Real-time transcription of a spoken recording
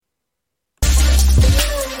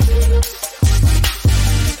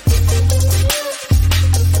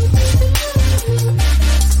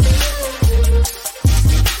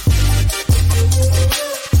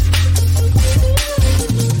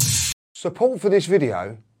Support for this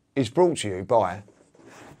video is brought to you by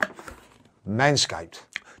Manscaped.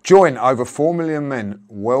 Join over 4 million men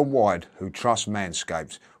worldwide who trust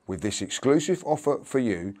Manscaped with this exclusive offer for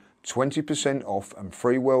you, 20% off and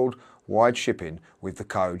free worldwide shipping with the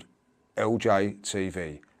code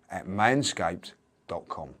LJTV at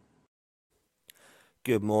manscaped.com.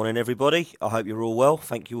 Good morning, everybody. I hope you're all well.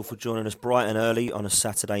 Thank you all for joining us bright and early on a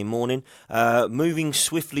Saturday morning. Moving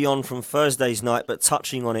swiftly on from Thursday's night, but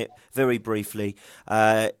touching on it very briefly,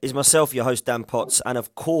 is myself, your host, Dan Potts, and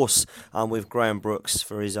of course, I'm with Graham Brooks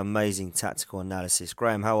for his amazing tactical analysis.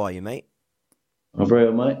 Graham, how are you, mate? I'm very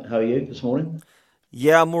well, mate. How are you this morning?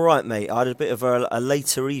 Yeah, I'm all right, mate. I had a bit of a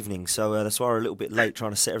later evening, so that's why we're a little bit late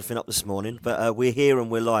trying to set everything up this morning. But we're here and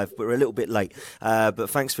we're live, but we're a little bit late. But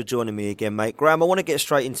thanks for joining me again, mate. Graham, I want to get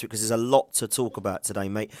straight into it because there's a lot to talk about today,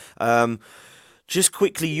 mate. Just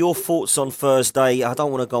quickly, your thoughts on Thursday. I don't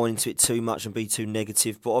want to go into it too much and be too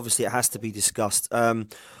negative, but obviously it has to be discussed.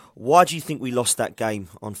 Why do you think we lost that game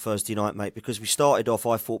on Thursday night, mate? Because we started off,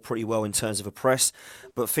 I thought, pretty well in terms of a press,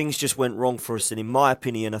 but things just went wrong for us. And in my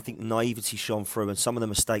opinion, I think naivety shone through and some of the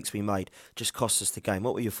mistakes we made just cost us the game.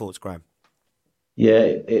 What were your thoughts, Graham? Yeah,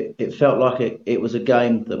 it felt like it was a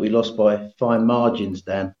game that we lost by fine margins,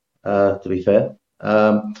 Dan, to be fair.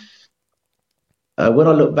 When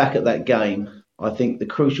I look back at that game, I think the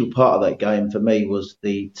crucial part of that game for me was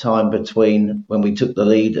the time between when we took the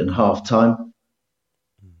lead and half-time.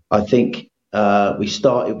 I think we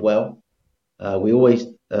started well. We always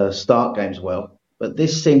start games well. But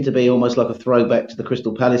this seemed to be almost like a throwback to the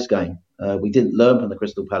Crystal Palace game. We didn't learn from the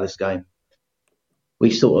Crystal Palace game.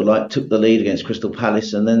 We sort of like took the lead against Crystal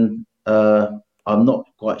Palace, and then I'm not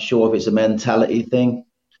quite sure if it's a mentality thing,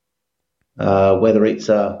 whether it's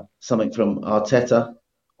something from Arteta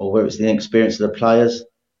or whether it's the inexperience of the players.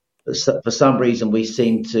 But for some reason, we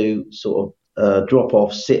seem to sort of drop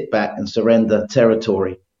off, sit back and surrender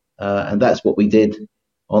territory. And that's what we did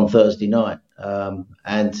on Thursday night.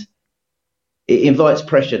 And it invites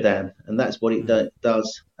pressure, Dan, and that's what it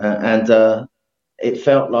does. And it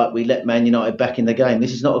felt like we let Man United back in the game.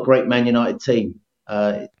 This is not a great Man United team.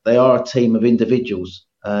 They are a team of individuals.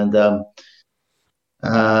 And,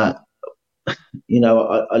 I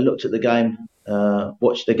looked at the game,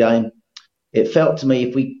 watched the game. It felt to me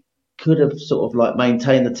if we could have sort of like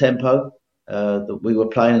maintained the tempo that we were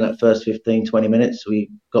playing in that first 15, 20 minutes.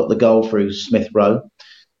 We got the goal through Smith Rowe,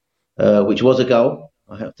 which was a goal.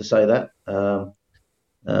 I have to say that.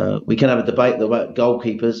 We can have a debate about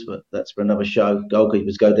goalkeepers, but that's for another show.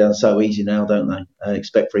 Goalkeepers go down so easy now, don't they?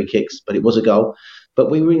 Expect free kicks, but it was a goal.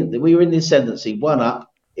 But we were in the ascendancy, 1-up.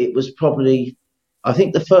 It was probably, I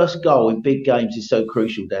think the first goal in big games is so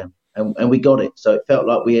crucial, Dan, and we got it. So it felt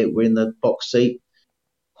like we were in the box seat.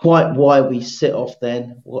 Quite why we sit off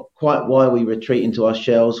then, quite why we retreat into our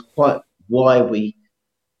shells, quite why we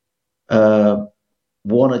want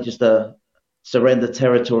to just surrender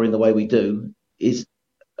territory in the way we do is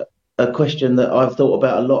a question that I've thought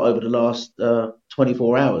about a lot over the last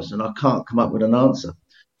 24 hours, and I can't come up with an answer.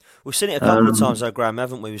 We've seen it a couple of times, though, Graham,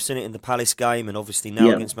 haven't we? We've seen it in the Palace game and obviously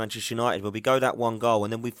now against Manchester United, where we go that one goal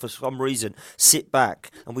and then we, for some reason, sit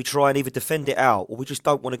back and we try and either defend it out or we just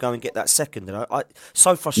don't want to go and get that second. And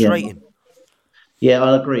so frustrating. Yeah,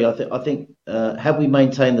 I agree. I think had we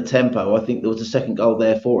maintained the tempo, I think there was a second goal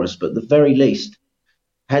there for us. But at the very least,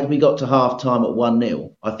 had we got to half-time at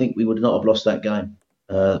 1-0, I think we would not have lost that game.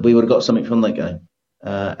 We would have got something from that game.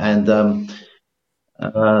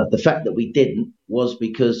 The fact that we didn't was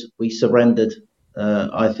because we surrendered,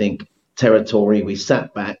 I think, territory. We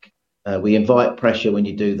sat back. We invite pressure when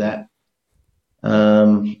you do that.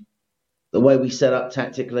 The way we set up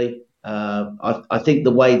tactically, I think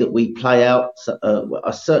the way that we play out,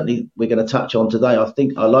 certainly we're going to touch on today. I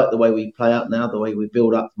think I like the way we play out now, the way we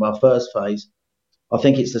build up from our first phase. I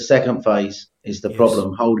think it's the second phase is the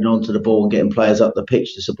problem, holding on to the ball and getting players up the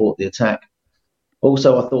pitch to support the attack.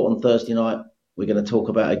 Also, I thought on Thursday night, we're going to talk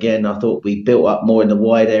about again, I thought we built up more in the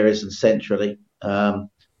wide areas and centrally. But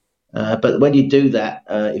when you do that,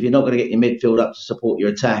 if you're not going to get your midfield up to support your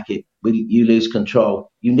attack, you lose control.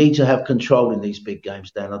 You need to have control in these big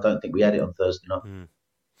games, Dan. I don't think we had it on Thursday night.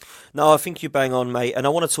 No, I think you bang on, mate. And I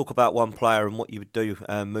want to talk about one player and what you would do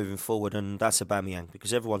moving forward, and that's Aubameyang,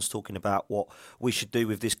 because everyone's talking about what we should do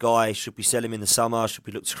with this guy. Should we sell him in the summer? Should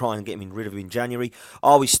we look to try and get him rid of him in January?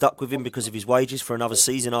 Are we stuck with him because of his wages for another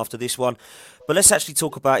season after this one? But let's actually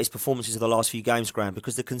talk about his performances of the last few games, Graham,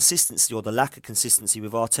 because the consistency or the lack of consistency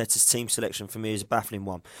with Arteta's team selection for me is a baffling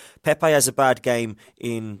one. Pepe has a bad game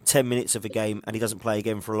in 10 minutes of a game and he doesn't play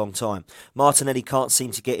again for a long time. Martinelli can't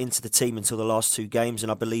seem to get into the team until the last two games,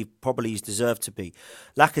 and I believe probably he's deserved to be.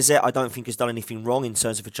 Lacazette, I don't think has done anything wrong in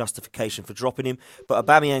terms of a justification for dropping him, but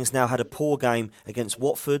Aubameyang's now had a poor game against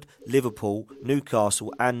Watford, Liverpool,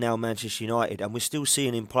 Newcastle and now Manchester United, and we're still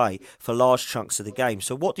seeing him play for large chunks of the game.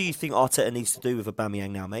 So what do you think Arteta needs to do with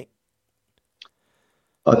Aubameyang now, mate?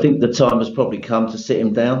 I think the time has probably come to sit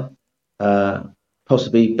him down,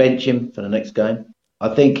 possibly bench him for the next game.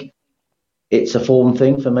 I think it's a form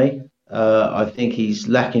thing for me. I think he's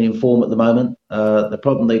lacking in form at the moment. The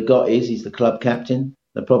problem they've got is he's the club captain.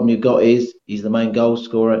 The problem you've got is he's the main goal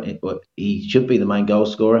scorer. He should be the main goal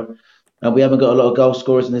scorer. And we haven't got a lot of goal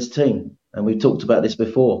scorers in this team. And we've talked about this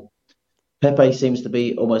before. Pepe seems to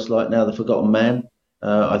be almost like now the forgotten man.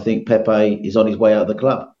 I think Pepe is on his way out of the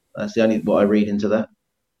club. That's the only what I read into that.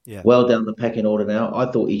 Yeah. Well down the pecking order now.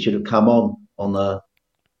 I thought he should have come on the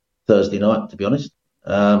Thursday night, to be honest.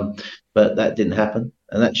 But that didn't happen.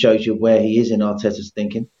 And that shows you where he is in Arteta's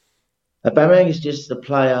thinking. Aubameyang is just a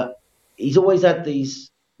player. He's always had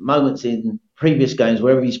these moments in previous games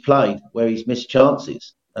wherever he's played, where he's missed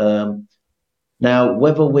chances. Now,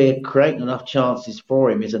 whether we're creating enough chances for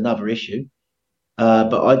him is another issue.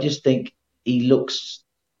 But I just think he looks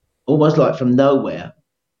almost like from nowhere.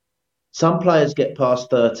 Some players get past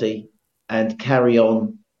 30 and carry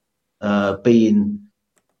on being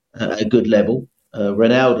at a good level.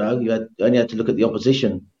 Ronaldo, you only had to look at the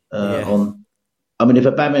opposition on. I mean, if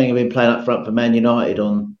Aubameyang had been playing up front for Man United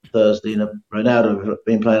on Thursday and Ronaldo had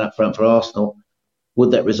been playing up front for Arsenal,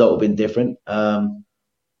 would that result have been different? I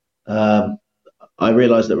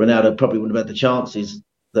realise that Ronaldo probably wouldn't have had the chances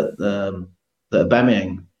that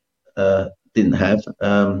Aubameyang didn't have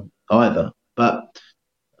either. But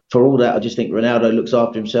for all that, I just think Ronaldo looks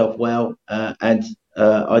after himself well, and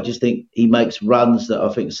I just think he makes runs that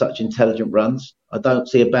I think are such intelligent runs. I don't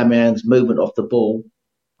see Aubameyang's movement off the ball.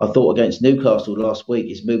 I thought against Newcastle last week,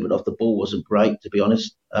 his movement off the ball wasn't great, to be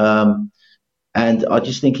honest. And I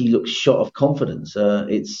just think he looks shot of confidence.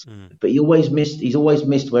 But he always missed. He's always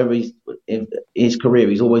missed wherever he's in his career.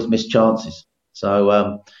 He's always missed chances.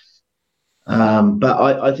 So, but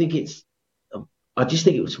I think it's. I just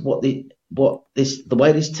think it was the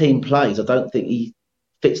way this team plays. I don't think he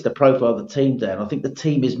fits the profile of the team down. I think the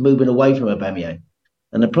team is moving away from Aubameyang.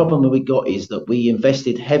 And the problem that we got is that we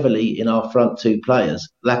invested heavily in our front two players,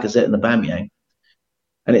 Lacazette and Aubameyang.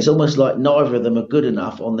 And it's almost like neither of them are good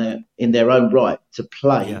enough in their own right to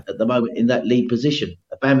play at the moment in that lead position.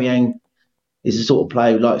 Aubameyang is the sort of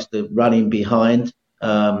player who likes to run in behind.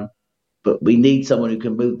 But we need someone who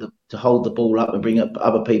can to hold the ball up and bring up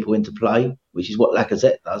other people into play, which is what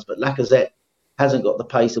Lacazette does. But Lacazette hasn't got the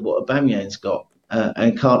pace of what Aubameyang's got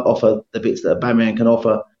and can't offer the bits that Aubameyang can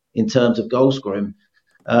offer in terms of goal scoring.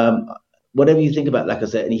 Whatever you think about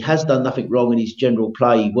Lacazette, and he has done nothing wrong in his general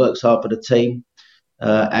play. He works hard for the team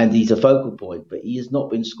and he's a focal point, but he has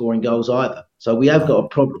not been scoring goals either. So we have got a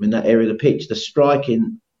problem in that area of the pitch. The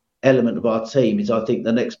striking element of our team is, I think,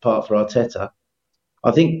 the next part for Arteta.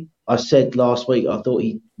 I think I said last week, I thought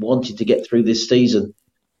he wanted to get through this season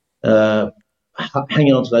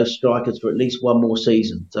hanging on to those strikers for at least one more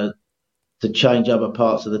season to change other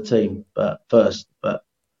parts of the team But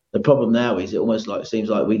the problem now is it almost seems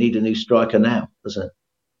like we need a new striker now, doesn't it?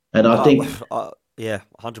 And I think...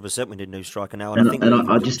 100% we need a new striker now.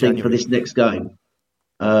 I just think for this next game,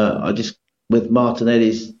 with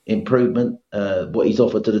Martinelli's improvement, what he's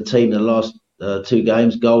offered to the team in the last 2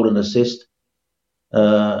 games, goal and assist,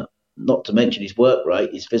 not to mention his work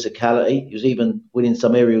rate, his physicality. He was even winning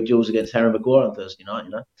some aerial duels against Harry Maguire on Thursday night,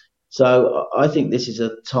 So I think this is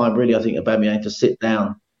a time, really, I think, Aubameyang to sit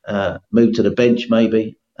down, move to the bench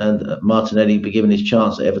maybe, and Martinelli be given his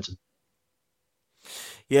chance at Everton.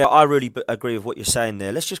 Yeah, I really agree with what you're saying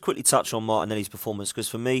there. Let's just quickly touch on Martinelli's performance, because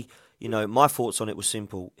for me, my thoughts on it were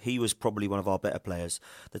simple. He was probably one of our better players.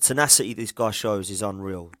 The tenacity this guy shows is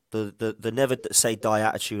unreal. The never say die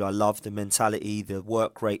attitude, I love the mentality, the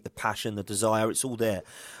work rate, the passion, the desire, it's all there.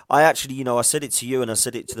 I actually, I said it to you and I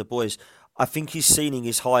said it to the boys. I think his ceiling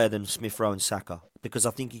is higher than Smith Rowe and Saka, because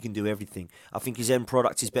I think he can do everything. I think his end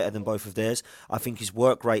product is better than both of theirs. I think his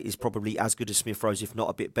work rate is probably as good as Smith Rowe's, if not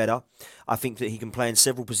a bit better. I think that he can play in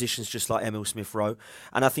several positions just like Emil Smith Rowe.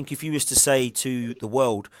 And I think if you was to say to the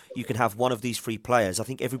world, you can have one of these 3 players, I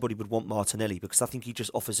think everybody would want Martinelli, because I think he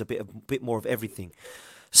just offers a bit more of everything.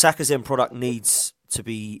 Saka's end product needs to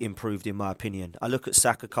be improved, in my opinion. I look at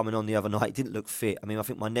Saka coming on the other night, he didn't look fit. I mean, I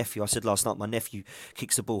think I said last night, my nephew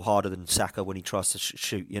kicks the ball harder than Saka when he tries to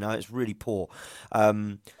shoot, it's really poor.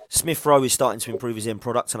 Smith Rowe is starting to improve his end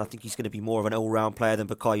product, and I think he's going to be more of an all-round player than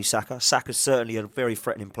Bukayo Saka. Saka's certainly a very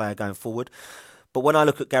threatening player going forward. But when I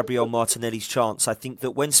look at Gabriel Martinelli's chance, I think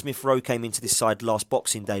that when Smith Rowe came into this side last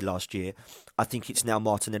Boxing Day last year, I think it's now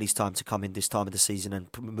Martinelli's time to come in this time of the season and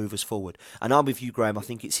move us forward. And I'm with you, Graham. I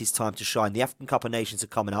think it's his time to shine. The African Cup of Nations are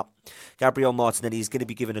coming up. Gabriel Martinelli is going to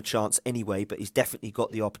be given a chance anyway, but he's definitely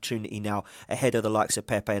got the opportunity now ahead of the likes of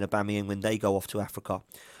Pepe and Aubameyang when they go off to Africa.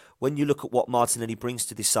 When you look at what Martinelli brings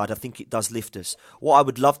to this side, I think it does lift us. What I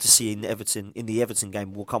would love to see in the Everton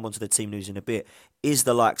game, we'll come on to the team news in a bit, is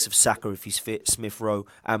the likes of Saka, if he's fit, Smith Rowe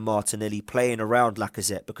and Martinelli playing around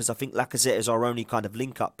Lacazette, because I think Lacazette is our only kind of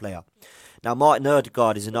link-up player. Now, Martin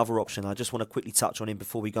Ødegaard is another option. I just want to quickly touch on him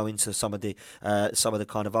before we go into some of the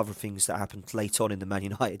kind of other things that happened late on in the Man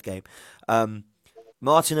United game.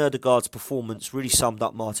 Martin Ødegaard's performance really summed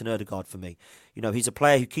up Martin Ødegaard for me. You know, he's a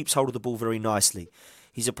player who keeps hold of the ball very nicely.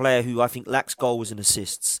 He's a player who I think lacks goals and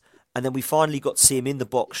assists. And then we finally got to see him in the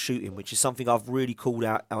box shooting, which is something I've really called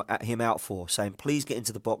at him out for, saying, please get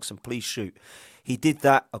into the box and please shoot. He did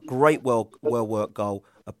that, a great, well-worked goal,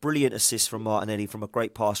 a brilliant assist from Martinelli from a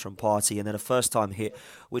great pass from Partey, and then a first-time hit,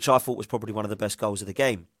 which I thought was probably one of the best goals of the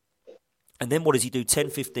game. And then what does he do 10,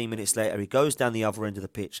 15 minutes later? He goes down the other end of the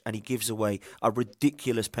pitch and he gives away a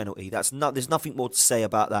ridiculous penalty. There's nothing more to say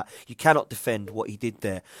about that. You cannot defend what he did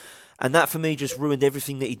there. And that, for me, just ruined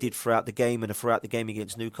everything that he did throughout the game and throughout the game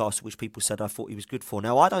against Newcastle, which people said I thought he was good for.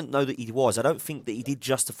 Now, I don't know that he was. I don't think that he did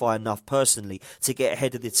justify enough, personally, to get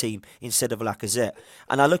ahead of the team instead of Lacazette.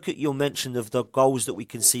 And I look at your mention of the goals that we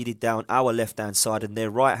conceded down our left-hand side and their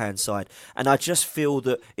right-hand side, and I just feel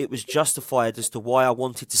that it was justified as to why I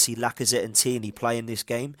wanted to see Lacazette and Tierney play in this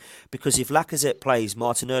game. Because if Lacazette plays,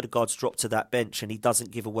 Martin Ødegaard's dropped to that bench and he doesn't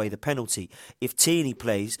give away the penalty. If Tierney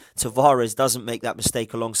plays, Tavares doesn't make that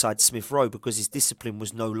mistake alongside Smith Rowe because his discipline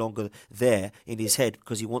was no longer there in his head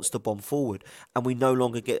because he wants to bomb forward, and we no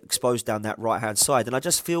longer get exposed down that right hand side. And I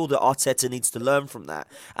just feel that Arteta needs to learn from that,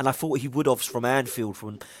 and I thought he would have from Anfield,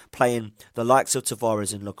 from playing the likes of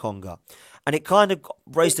Tavares and Lokonga. And it kind of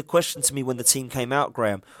raised a question to me when the team came out,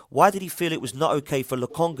 Graham. Why did he feel it was not okay for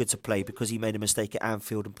Lokonga to play because he made a mistake at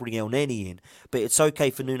Anfield and bring Elneny in, but it's okay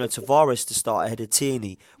for Nuno Tavares to start ahead of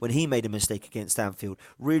Tierney when he made a mistake against Anfield?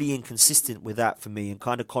 Really inconsistent with that for me, and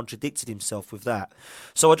kind of contradicted himself with that.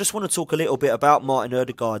 So I just want to talk a little bit about Martin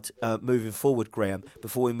Ødegaard moving forward, Graham,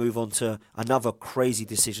 before we move on to another crazy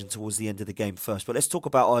decision towards the end of the game first. But let's talk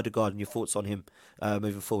about Ødegaard and your thoughts on him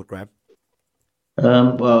moving forward, Graham.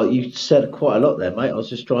 Well, you said quite a lot there, mate. I was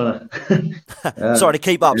just trying to... Sorry to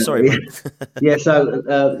keep up, sorry. Yeah,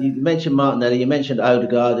 so you mentioned Martinelli, you mentioned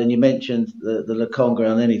Ødegaard, and you mentioned the Lokonga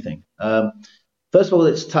Elneny. First of all,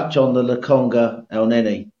 let's touch on the Lokonga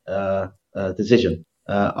Elneny decision.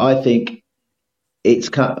 I think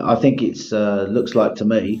it's looks like to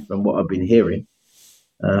me, from what I've been hearing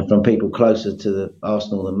from people closer to the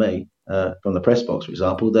Arsenal than me, from the press box, for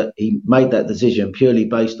example, that he made that decision purely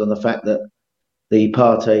based on the fact that the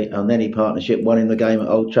Partey and Elneny partnership won in the game at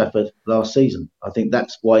Old Trafford last season. I think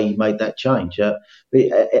that's why he made that change.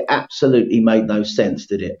 It absolutely made no sense,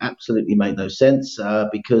 did it? Absolutely made no sense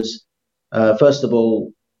because, first of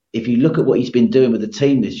all, if you look at what he's been doing with the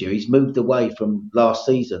team this year, he's moved away from last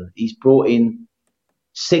season. He's brought in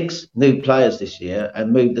 6 new players this year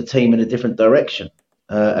and moved the team in a different direction.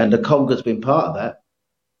 And Lokonga's been part of that.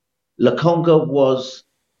 Lokonga was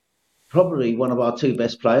probably one of our 2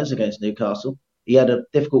 best players against Newcastle. He had a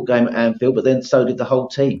difficult game at Anfield, but then so did the whole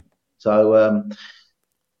team. So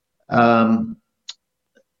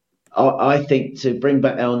I think to bring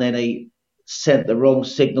back Elneny sent the wrong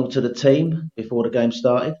signal to the team before the game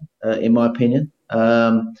started, in my opinion.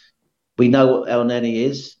 We know what Elneny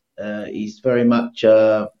is. He's very much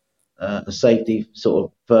a safety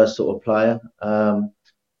first player, but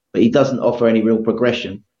he doesn't offer any real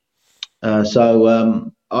progression.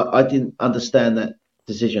 So I didn't understand that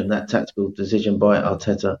tactical decision by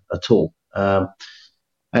Arteta at all.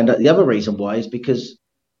 And the other reason why is because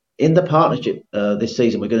in the partnership this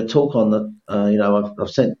season, we're going to talk on the, I've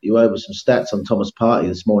sent you over some stats on Thomas Partey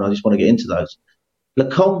this morning. I just want to get into those.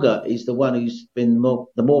 Lokonga is the one who's been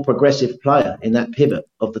the more progressive player in that pivot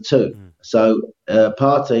of the 2. So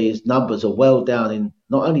Partey's numbers are well down in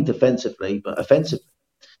not only defensively, but offensively.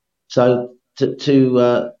 So to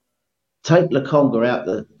take Lokonga out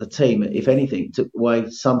the team, if anything, took away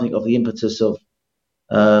something of the impetus of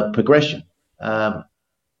progression.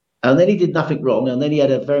 And then he did nothing wrong, and then he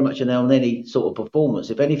had very much an Elneny sort of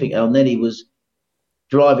performance. If anything, Elneny was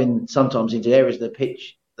driving sometimes into areas of the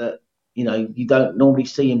pitch that you don't normally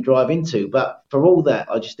see him drive into. But for all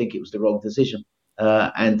that, I just think it was the wrong decision.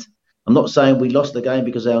 And I'm not saying we lost the game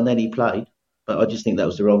because Elneny played, but I just think that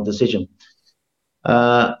was the wrong decision.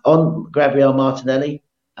 On Gabriel Martinelli,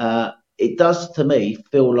 it does to me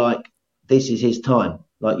feel like this is his time,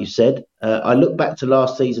 like you said. I look back to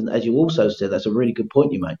last season, as you also said, that's a really good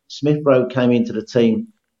point you made. Smith Rowe came into the team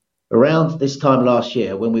around this time last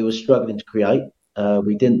year when we were struggling to create.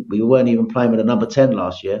 We weren't even playing with a number 10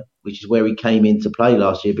 last year, which is where he came into play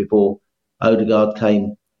last year before Odegaard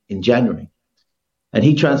came in January. And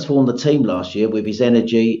he transformed the team last year with his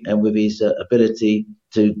energy and with his ability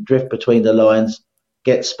to drift between the lines,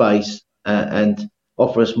 get space, and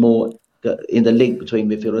offer us more in the link between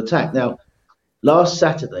midfield and attack. Now, last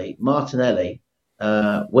Saturday, Martinelli,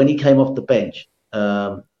 when he came off the bench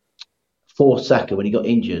for Saka when he got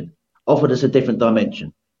injured, offered us a different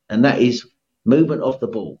dimension, and that is movement off the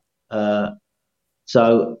ball. And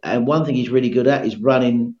one thing he's really good at is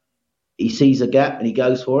running. He sees a gap and he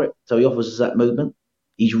goes for it, so he offers us that movement.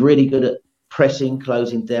 He's really good at pressing,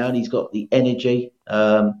 closing down. He's got the energy,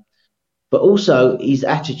 but also his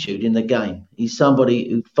attitude in the game. He's somebody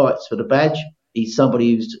who fights for the badge. He's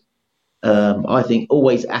somebody who's, I think,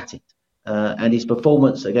 always at it. And his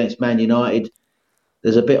performance against Man United,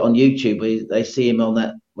 there's a bit on YouTube where they see him on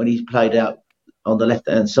that when he's played out on the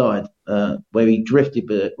left-hand side, where he drifted,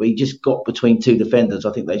 where he just got between two defenders.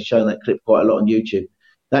 I think they've shown that clip quite a lot on YouTube.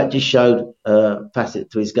 That just showed a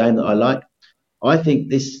facet to his game that I like. I think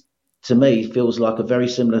this, to me, feels like a very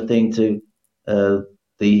similar thing to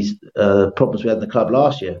these problems we had in the club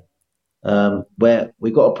last year, where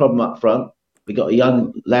we've got a problem up front. We've got a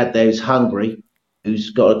young lad there who's hungry, who's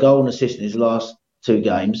got a goal and assist in his last two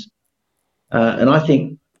games. And I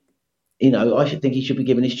think, I should think he should be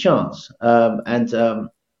given his chance.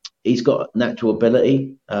 He's got natural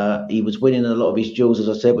ability. He was winning a lot of his duels, as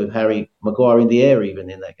I said, with Harry Maguire in the air, even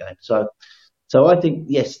in that game. So I think,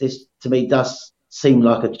 yes, this to me does seem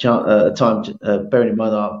like a time, bearing in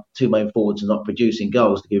mind our two main forwards are not producing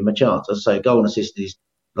goals, to give him a chance. As I say, goal and assist in his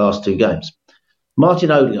last two games.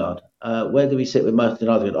 Martin Odegaard, where do we sit with Martin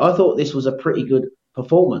Odegaard? I thought this was a pretty good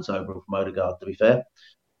performance overall from Odegaard, to be fair.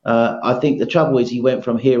 I think the trouble is he went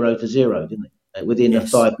from hero to zero, didn't he? Within the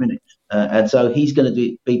 5 minutes. And so he's going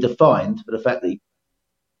to be defined for the fact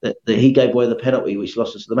that he gave away the penalty which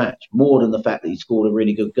lost us the match, more than the fact that he scored a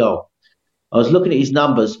really good goal. I was looking at his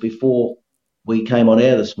numbers before we came on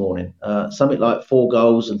air this morning. Something like 4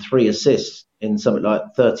 goals and 3 assists in something like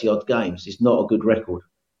 30-odd games is not a good record.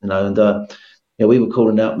 And we were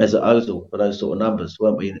calling out Mesut Ozil for those sort of numbers,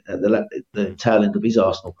 weren't we, at the tail end of his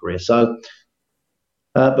Arsenal career. So,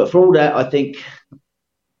 but for all that, I think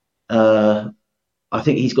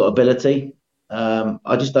he's got ability.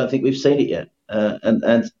 I just don't think we've seen it yet.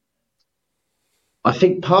 And I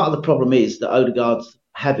think part of the problem is that Odegaard's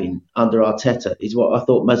having under Arteta is what I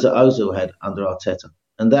thought Mesut Ozil had under Arteta.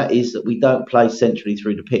 And that is that we don't play centrally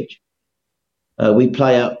through the pitch. We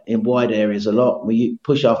play out in wide areas a lot. We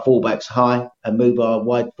push our fullbacks high and move our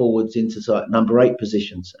wide forwards into like number 8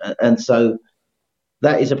 positions. And so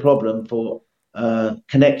that is a problem for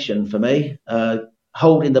connection for me.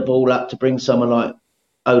 Holding the ball up to bring someone like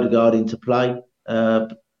Odegaard into play. 2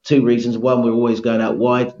 reasons. One, we're always going out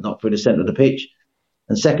wide, not through the centre of the pitch.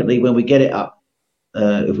 And secondly, when we get it up,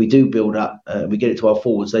 if we do build up, we get it to our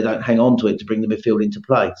forwards, they don't hang on to it to bring the midfield into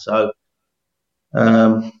play. So,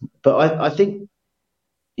 but I think,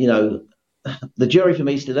 the jury for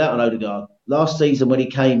me is still out on Odegaard. Last season, when he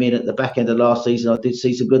came in at the back end of last season, I did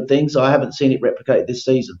see some good things. I haven't seen it replicated this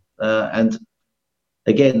season. And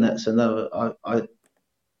again, that's another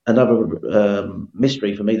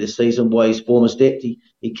mystery for me this season, why his form has dipped. He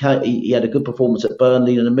had a good performance at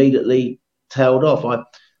Burnley and immediately tailed off.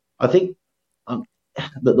 I think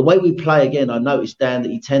that the way we play, again, I noticed, Dan, that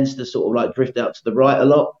he tends to sort of like drift out to the right a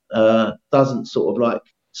lot, doesn't sort of like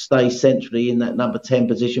stay centrally in that number 10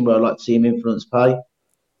 position where I like to see him influence play.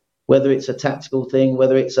 Whether it's a tactical thing,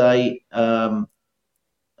 whether it's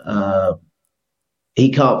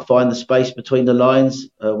he can't find the space between the lines,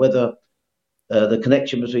 whether the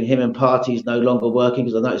connection between him and Partey is no longer working,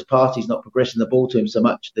 because I noticed Partey's not progressing the ball to him so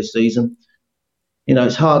much this season.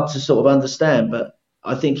 It's hard to sort of understand, but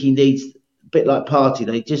I think he needs, a bit like Partey,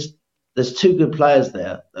 there's 2 good players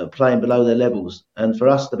there that are playing below their levels, and for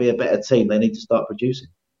us to be a better team, they need to start producing.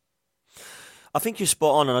 I think you're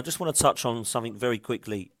spot on, and I just want to touch on something very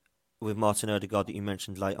quickly with Martin Odegaard that you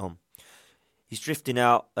mentioned late on. He's drifting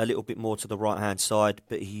out a little bit more to the right-hand side,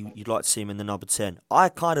 but you'd like to see him in the number 10. I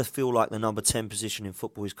kind of feel like the number 10 position in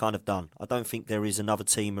football is kind of done. I don't think there is another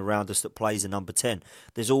team around us that plays a number 10.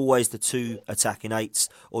 There's always the 2 attacking 8s,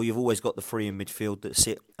 or you've always got the 3 in midfield that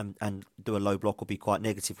sit and do a low block or be quite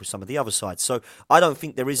negative with some of the other sides. So I don't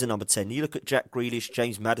think there is a number 10. You look at Jack Grealish,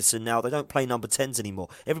 James Maddison now, they don't play number 10s anymore.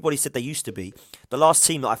 Everybody said they used to be. The last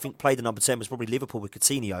team that I think played the number 10 was probably Liverpool with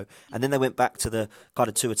Coutinho, and then they went back to the kind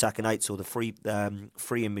of 2 attacking 8s or the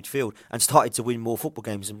free in midfield and started to win more football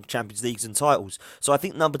games and Champions Leagues and titles. So I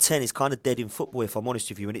think number 10 is kind of dead in football, if I'm honest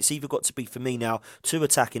with you, and it's either got to be for me now 2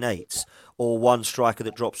 attacking eights or 1 striker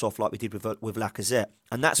that drops off like we did with Lacazette.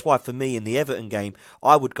 And that's why for me in the Everton game,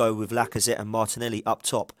 I would go with Lacazette and Martinelli up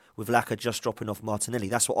top, with Laka just dropping off Martinelli.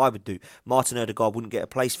 That's what I would do. Martin Odegaard wouldn't get a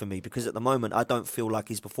place for me because at the moment I don't feel like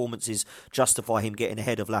his performances justify him getting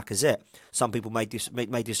ahead of Lacazette. Some people may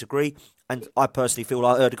disagree, and I personally feel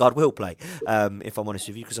like Odegaard will play, if I'm honest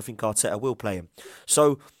with you, because I think Arteta will play him.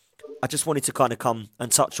 So I just wanted to kind of come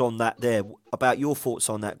and touch on that there, about your thoughts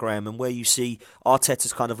on that, Graham, and where you see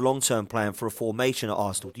Arteta's kind of long-term plan for a formation at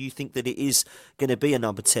Arsenal. Do you think that it is going to be a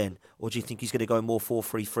number 10, or do you think he's going to go more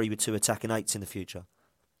 4-3-3 with 2 attacking eights in the future?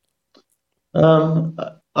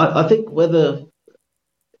 I think whether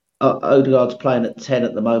Odegaard's playing at 10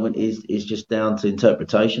 at the moment is just down to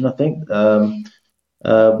interpretation, I think.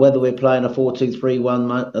 Whether we're playing a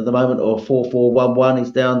 4-2-3-1 at the moment or 4-4-1-1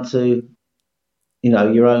 is down to,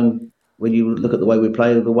 your own, when you look at the way we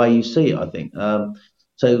play, the way you see it, I think.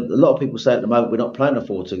 So a lot of people say at the moment we're not playing a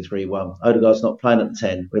 4-2-3-1. Odegaard's not playing at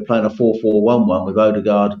 10. We're playing a 4-4-1-1 with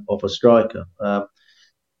Odegaard off a striker.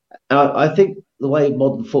 I think the way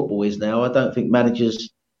modern football is now, I don't think managers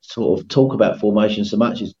sort of talk about formation so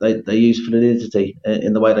much as they use fluidity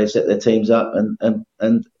in the way they set their teams up, and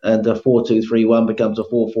a 4-2-3-1 becomes a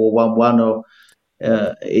 4-4-1-1, or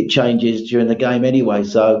it changes during the game anyway.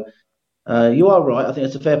 So you are right. I think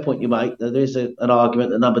it's a fair point you make. There is an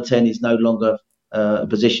argument that number 10 is no longer a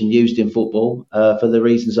position used in football for the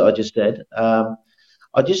reasons that I just said.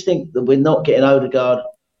 I just think that we're not getting Odegaard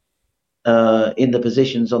in the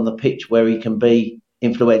positions on the pitch where he can be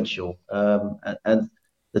influential. And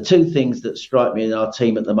the 2 things that strike me in our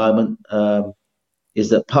team at the moment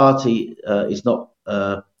is that Partey is not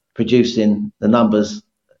producing the numbers,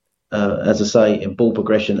 as I say, in ball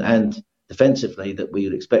progression and defensively that we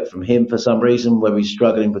would expect from him for some reason, where he's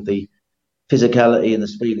struggling with the physicality and the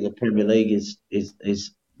speed of the Premier League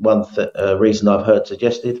is one reason I've heard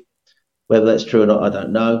suggested. Whether that's true or not, I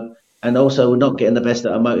don't know. And also, we're not getting the best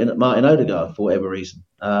out of Martin Odegaard for whatever reason.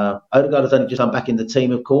 Odegaard has only just come back in the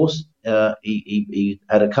team, of course. He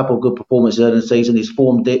had a couple of good performances early in the season. His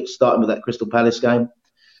form dipped, starting with that Crystal Palace game.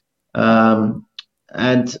 And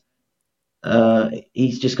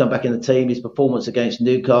he's just come back in the team. His performance against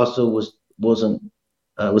Newcastle was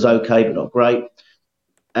okay, but not great.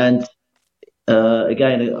 And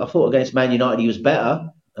again, I thought against Man United he was better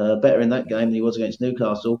in that game than he was against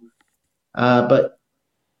Newcastle. But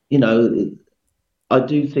I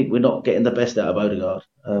do think we're not getting the best out of Odegaard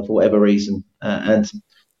for whatever reason. And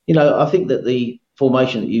I think that the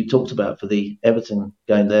formation that you talked about for the Everton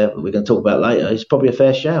game there, that we're going to talk about later, is probably a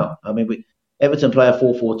fair shout. I mean, Everton play a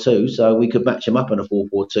 4-4-2, so we could match them up in a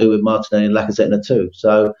 4-4-2 with Martinelli and Lacazette in a 2.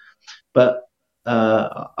 So, but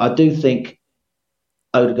I do think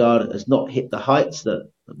Odegaard has not hit the heights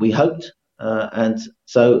that we hoped. And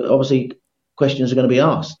so, obviously, questions are going to be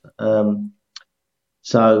asked.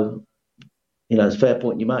 So, it's a fair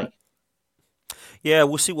point you make. Yeah,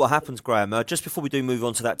 we'll see what happens, Graham. Just before we do move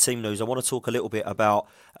on to that team news, I want to talk a little bit about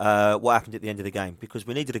what happened at the end of the game, because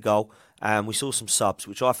we needed a goal and we saw some subs,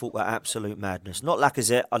 which I thought were absolute madness. Not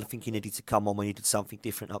Lacazette, I think he needed to come on. We needed something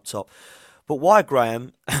different up top. But why,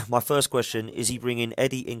 Graham, my first question, is he bringing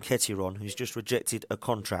Eddie Nketiah on, who's just rejected a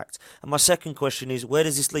contract? And my second question is, where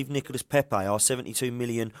does this leave Nicolas Pepe, our 72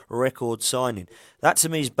 million record signing? That, to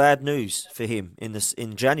me, is bad news for him in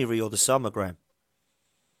January or the summer, Graham.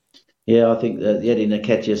 Yeah, I think the Eddie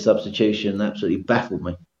Nketiah substitution absolutely baffled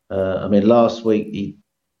me. Last week he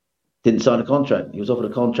didn't sign a contract. He was offered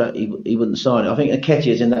a contract, he wouldn't sign it. I think Nketiah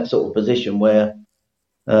is in that sort of position where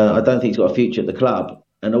I don't think he's got a future at the club.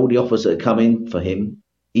 And all the offers that have come in for him,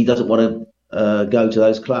 he doesn't want to go to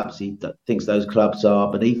those clubs. He thinks those clubs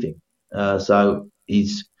are beneath him. So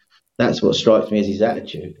that's what strikes me as his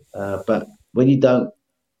attitude. But when you don't,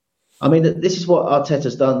 this is what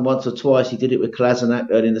Arteta's done once or twice. He did it with Kolasinac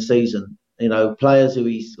early in the season. Players who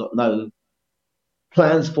he's got no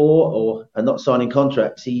plans for or are not signing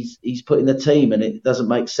contracts, he's put in the team, and it doesn't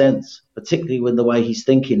make sense, particularly with the way he's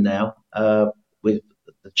thinking now, with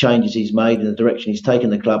the changes he's made and the direction he's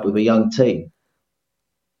taken the club with a young team.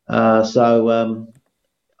 So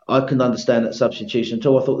I couldn't understand that substitution at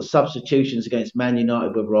all. I thought the substitutions against Man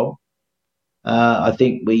United were wrong. I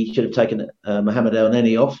think we should have taken Mohamed El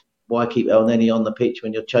Neni off. Why keep El Neni on the pitch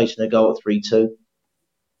when you're chasing a goal at 3-2?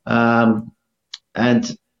 And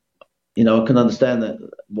I can understand that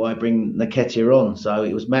why bring Nketiah on. So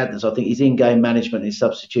it was madness. I think his in-game management, his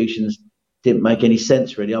substitutions didn't make any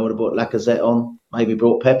sense, really. I would have brought Lacazette on, maybe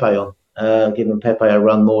brought Pepe on, given Pepe a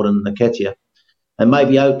run more than Nketiah. and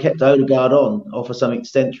maybe kept Odegaard on, offer something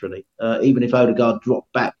centrally, even if Odegaard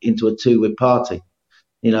dropped back into a two with Partey.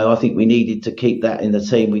 I think we needed to keep that in the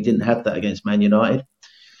team. We didn't have that against Man United.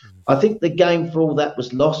 I think the game for all that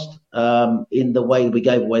was lost in the way we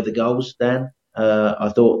gave away the goals, Dan.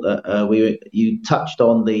 I thought that you touched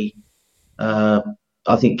on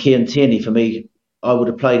I think Kieran Tierney, for me, I would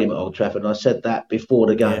have played him at Old Trafford, and I said that before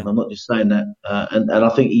the game. Yeah. I'm not just saying that. And I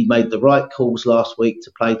think he made the right calls last week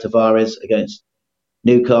to play Tavares against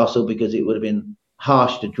Newcastle, because it would have been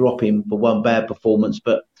harsh to drop him for one bad performance.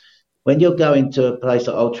 But when you're going to a place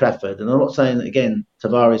like Old Trafford, and I'm not saying that, again,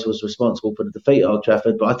 Tavares was responsible for the defeat at Old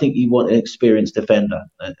Trafford, but I think you want an experienced defender.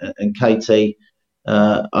 And KT,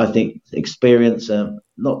 I think experience,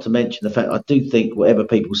 not to mention the fact, I do think whatever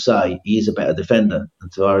people say, he is a better defender than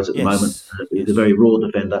Tavares at the moment. He's a very raw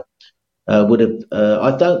defender.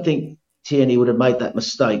 I don't think Tierney would have made that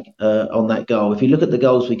mistake on that goal. If you look at the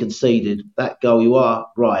goals we conceded, that goal, you are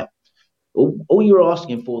right. All you're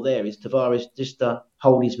asking for there is Tavares just to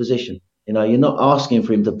hold his position. You're not asking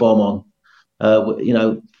for him to bomb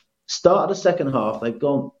on. Start of the second half, they've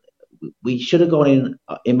gone. We should have gone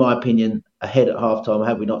in my opinion, ahead at half time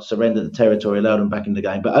had we not surrendered the territory, allowed them back in the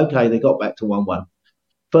game. But okay, they got back to 1-1.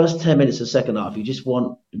 First 10 minutes of the second half, you just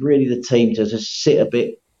want really the team to just sit a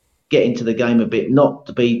bit, get into the game a bit, not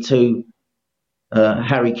to be too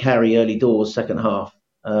Harry Carey early doors second half.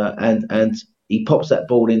 And he pops that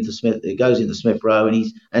ball into Smith. It goes into Smith Rowe, and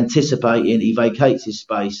he's anticipating. He vacates his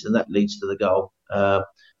space, and that leads to the goal.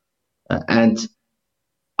 And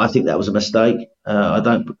I think that was a mistake. I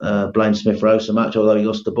don't blame Smith Rowe so much, although he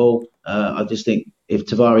lost the ball. I just think if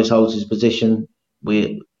Tavares holds his position,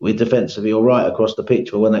 we're defensively all right across the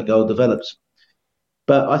pitch for when that goal develops.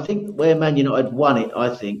 But I think where Man United won it,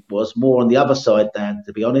 I think, was more on the other side, Dan,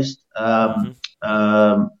 to be honest. They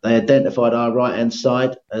identified our right-hand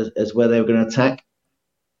side as where they were going to attack.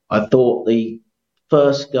 I thought the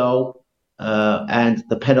first goal and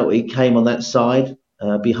the penalty came on that side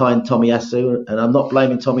behind Tomiyasu. And I'm not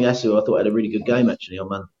blaming Tomiyasu. I thought he had a really good game, actually,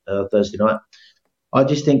 on Thursday night. I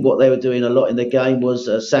just think what they were doing a lot in the game was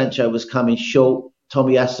Sancho was coming short.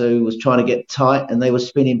 Tomiyasu was trying to get tight, and they were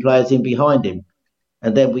spinning players in behind him.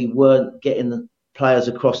 And then we weren't getting the players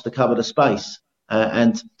across to cover the space.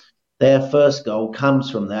 And their first goal comes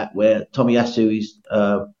from that, where Tomiyasu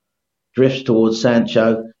drifts towards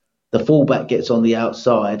Sancho. The fullback gets on the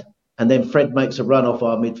outside, and then Fred makes a run off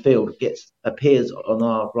our midfield, appears on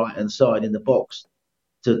our right-hand side in the box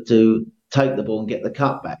to take the ball and get the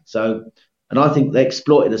cutback. And I think they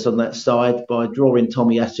exploited us on that side by drawing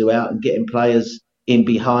Tomiyasu out and getting players in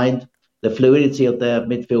behind. The fluidity of their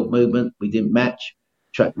midfield movement, we didn't match.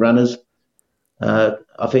 Track runners.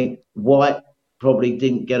 I think White probably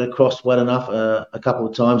didn't get across well enough a couple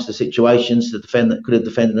of times to situations to defend that could have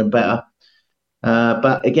defended them better.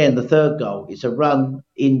 But again, the third goal, it's a run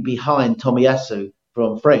in behind Tomiyasu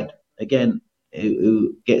from Fred, again,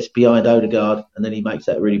 who gets behind Odegaard, and then he makes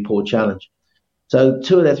that really poor challenge. So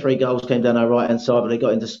 2 of their 3 goals came down our right-hand side, but they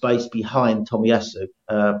got into space behind Tomiyasu.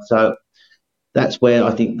 So that's where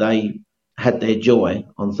I think they had their joy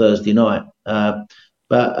on Thursday night.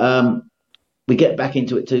 But we get back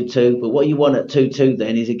into it 2-2. But what you want at 2-2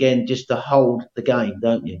 then is, again, just to hold the game,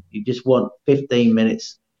 don't you? You just want 15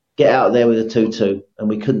 minutes, get out there with a 2-2, and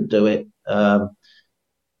we couldn't do it. And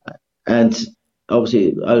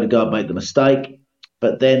obviously, Odegaard made the mistake.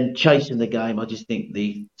 But then chasing the game, I just think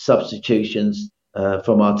the substitutions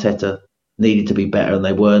from Arteta needed to be better, and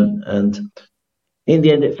they weren't. And in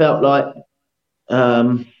the end, it felt like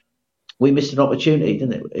we missed an opportunity,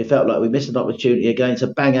 didn't it? It felt like we missed an opportunity against a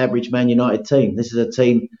bang average Man United team. This is a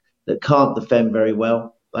team that can't defend very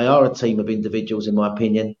well. They are a team of individuals, in my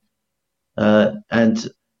opinion. And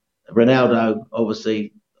Ronaldo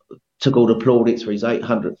obviously took all the plaudits for his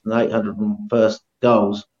 800th and 801st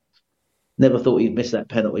goals. Never thought he'd miss that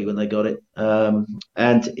penalty when they got it.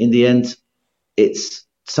 And in the end, it's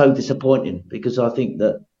so disappointing, because I think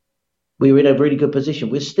that we were in a really good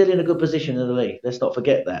position. We're still in a good position in the league. Let's not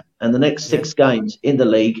forget that. And the next 6 games in the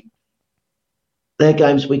league, they're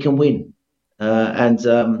games we can win.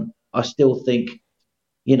 And I still think,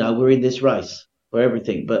 we're in this race for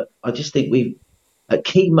everything. But I just think at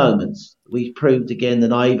key moments, we've proved again the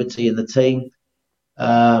naivety in the team.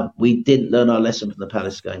 We didn't learn our lesson from the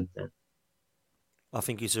Palace game. I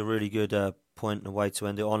think it's a really good point and a way to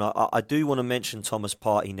end it on. I do want to mention Thomas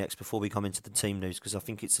Partey next before we come into the team news, because I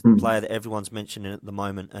think it's a player that everyone's mentioning at the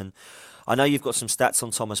moment. And I know you've got some stats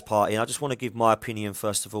on Thomas Partey, and I just want to give my opinion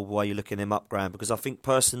first of all while you're looking him up, Graham, because I think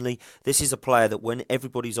personally this is a player that when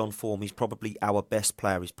everybody's on form, he's probably our best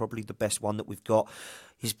player. He's probably the best one that we've got.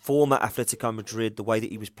 His form at Atletico Madrid, the way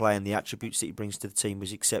that he was playing, the attributes that he brings to the team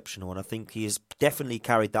was exceptional, and I think he has definitely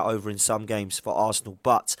carried that over in some games for Arsenal.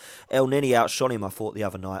 But El Neni outshone him, I thought, the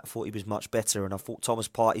other night. I thought he was much better, and I thought Thomas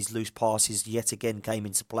Partey's loose passes yet again came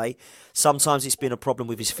into play. Sometimes it's been a problem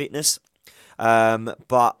with his fitness.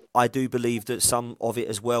 But I do believe that some of it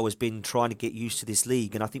as well has been trying to get used to this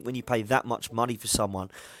league. And I think when you pay that much money for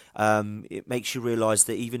someone, it makes you realise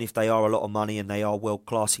that even if they are a lot of money and they are world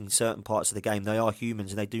class in certain parts of the game, they are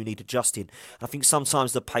humans and they do need adjusting. And I think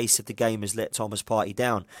sometimes the pace of the game has let Thomas Partey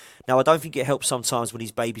down. Now, I don't think it helps sometimes when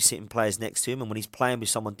he's babysitting players next to him and when he's playing with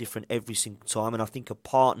someone different every single time. And I think a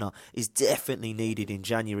partner is definitely needed in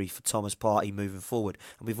January for Thomas Partey moving forward.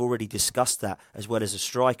 And we've already discussed that, as well as a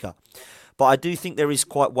striker. But I do think there is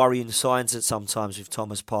quite worrying signs at sometimes with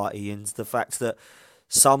Thomas Partey, and the fact that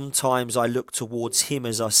sometimes I look towards him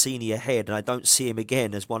as our senior head and I don't see him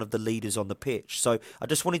again as one of the leaders on the pitch. So I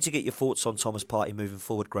just wanted to get your thoughts on Thomas Partey moving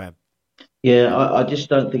forward, Graham. Yeah, I just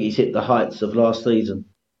don't think he's hit the heights of last season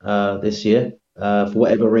this year for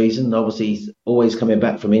whatever reason. Obviously, he's always coming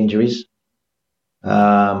back from injuries.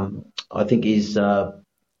 I think his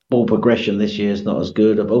ball progression this year is not as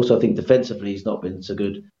good. I also think defensively he's not been so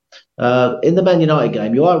good. In the Man United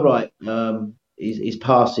game, you are right. His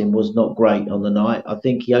passing was not great on the night. I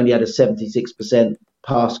think he only had a 76%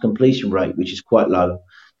 pass completion rate, which is quite low.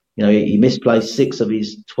 You know, he misplaced 6 of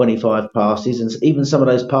his 25 passes, and even some of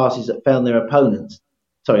those passes that found their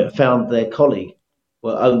colleague,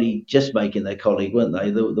 were only just making their colleague, weren't they?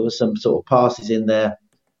 There was some sort of passes in there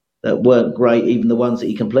that weren't great, even the ones that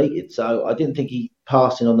he completed. So I didn't think he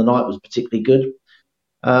passing on the night was particularly good.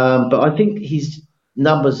 But I think his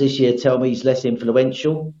numbers this year tell me he's less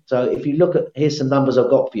influential. So if you look at, here's some numbers I've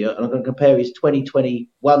got for you, and I'm going to compare his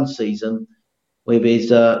 2021 season with his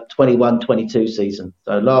 21-22 season.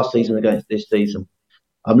 So last season against this season.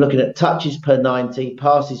 I'm looking at touches per 90,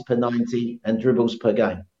 passes per 90, and dribbles per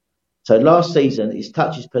game. So last season, his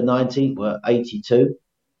touches per 90 were 82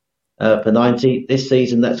 per 90. This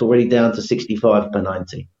season, that's already down to 65 per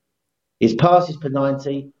 90. His passes per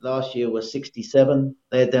 90 last year were 67.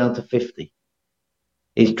 They're down to 50.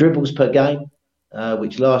 His dribbles per game,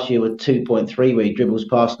 which last year were 2.3, where he dribbles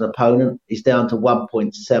past an opponent, is down to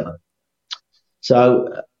 1.7.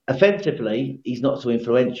 So offensively, he's not so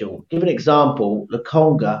influential. Give an example,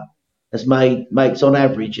 Lokonga makes on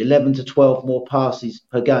average 11 to 12 more passes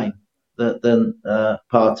per game than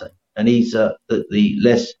Partey, and he's the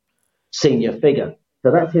less senior figure.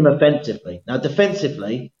 So that's him offensively. Now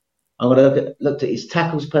defensively, I'm going to look at his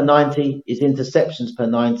tackles per 90, his interceptions per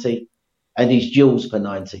 90, and his duels per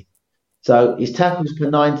 90. So his tackles per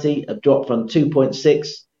 90 have dropped from 2.6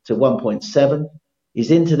 to 1.7. His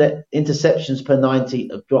interceptions per 90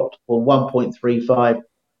 have dropped from 1.35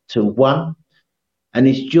 to 1. And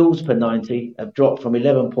his duels per 90 have dropped from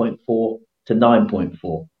 11.4 to 9.4.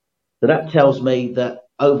 So that tells me that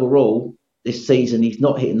overall, this season, he's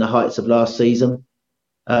not hitting the heights of last season.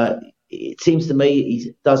 It seems to me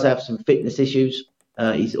he does have some fitness issues.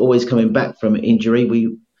 He's always coming back from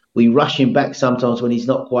injury. We rush him back sometimes when he's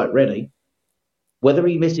not quite ready. Whether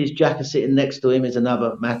he misses Xhaka sitting next to him is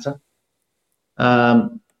another matter.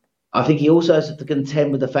 I think he also has to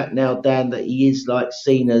contend with the fact now, Dan, that he is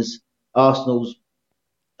seen as one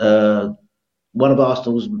of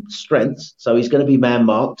Arsenal's strengths. So he's going to be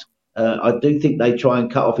man-marked. I do think they try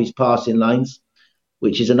and cut off his passing lanes,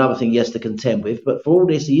 which is another thing he has to contend with. But for all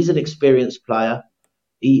this, he is an experienced player.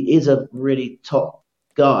 He is a really top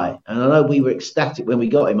guy. And I know we were ecstatic when we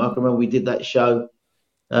got him. I can remember we did that show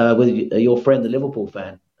with your friend, the Liverpool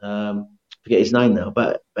fan. Forget his name now,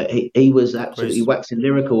 but he was absolutely waxing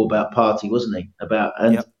lyrical about Partey, wasn't he?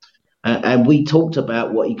 And we talked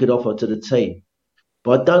about what he could offer to the team.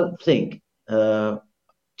 But I don't think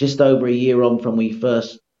just over a year on from we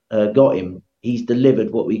first got him, he's delivered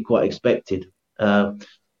what we quite expected.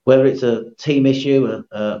 Whether it's a team issue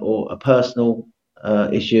or a personal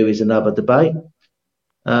issue is another debate.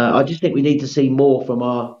 I just think we need to see more from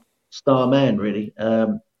our star man, really.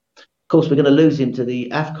 Of course, we're going to lose him to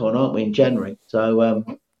the AFCON, aren't we, in January? So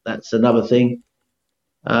that's another thing.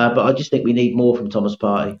 But I just think we need more from Thomas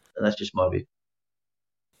Partey, and that's just my view.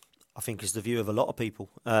 I think it's the view of a lot of people.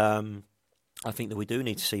 I think that we do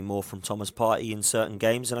need to see more from Thomas Partey in certain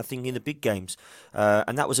games, and I think in the big games.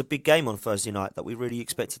 And that was a big game on Thursday night that we really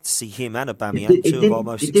expected to see him and Aubameyang, two of our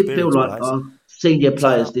most It did feel experienced like players, our senior turn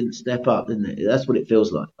players up. didn't step up, didn't it? That's what it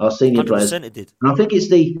feels like. Our senior players, 100% it did. and I think it's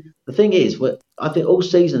the thing is, I think all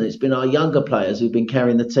season it's been our younger players who've been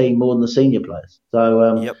carrying the team more than the senior players.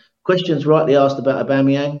 So Yep. questions rightly asked about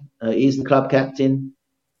Aubameyang. He's the club captain.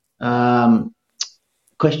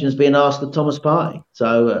 Questions being asked of Thomas Partey.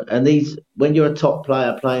 So and these, when you're a top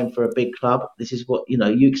player playing for a big club, this is what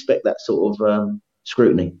you expect, that sort of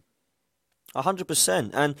scrutiny.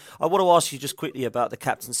 100%. And I want to ask you just quickly about the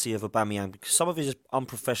captaincy of Aubameyang, because some of his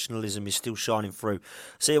unprofessionalism is still shining through.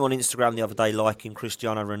 See him on Instagram the other day liking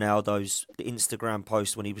Cristiano Ronaldo's Instagram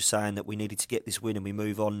post when he was saying that we needed to get this win and we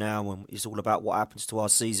move on now, and it's all about what happens to our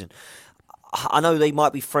season. I know they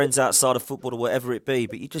might be friends outside of football or whatever it be,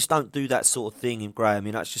 but you just don't do that sort of thing in Graham.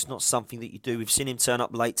 That's just not something that you do. We've seen him turn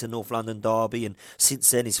up late to North London Derby, and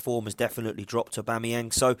since then his form has definitely dropped to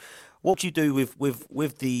Aubameyang. So what do you do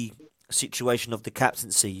with the situation of the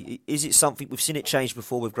captaincy? Is it something, we've seen it change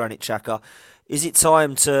before with Granit Xhaka? Is it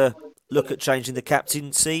time to look at changing the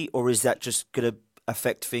captaincy, or is that just going to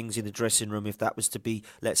affect things in the dressing room if that was to be,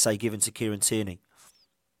 let's say, given to Kieran Tierney?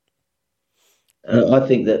 I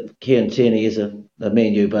think that Kieran Tierney me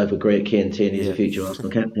and you both agree, Kieran Tierney is a future Arsenal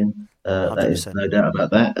captain. That is no doubt about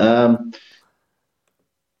that.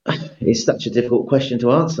 It's such a difficult question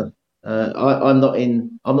to answer. I'm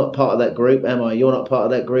not part of that group, am I? You're not part of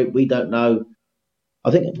that group. We don't know. I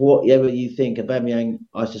think whatever you think, Aubameyang,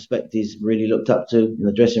 I suspect, is really looked up to in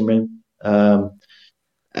the dressing room.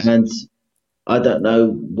 And I don't know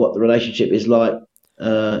what the relationship is like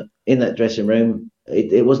in that dressing room.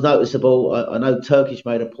 It was noticeable. I know Turkish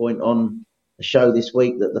made a point on the show this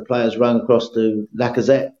week that the players run across to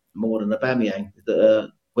Lacazette more than Aubameyang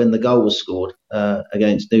when the goal was scored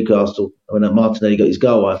against Newcastle, when Martinelli got his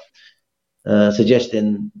goal,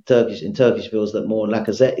 suggesting Turkish feels that more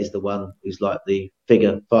Lacazette is the one who's like the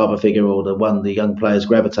father figure, or the one the young players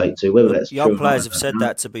gravitate to. Whether that's young true players have said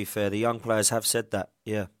that. To be fair, the young players have said that.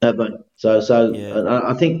 Yeah. So yeah.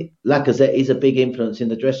 I think Lacazette is a big influence in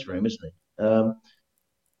the dressing room, isn't he?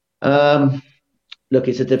 Look,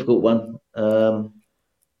 it's a difficult one.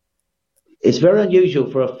 It's very unusual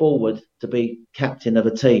for a forward to be captain of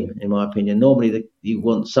a team, in my opinion. Normally, you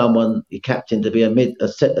want your captain to be a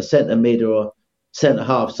centre mid or centre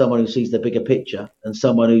half, someone who sees the bigger picture and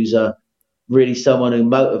someone who's really someone who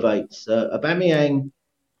motivates. Aubameyang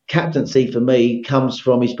captaincy for me comes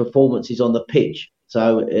from his performances on the pitch.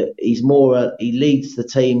 So he's more he leads the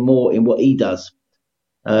team more in what he does.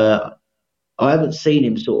 I haven't seen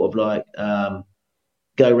him sort of like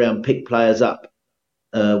go around pick players up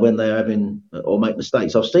when they're having or make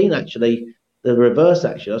mistakes. I've seen actually the reverse.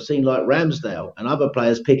 Actually, I've seen like Ramsdale and other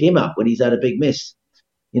players pick him up when he's had a big miss.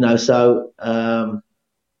 So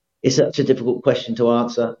it's such a difficult question to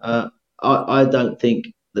answer. I don't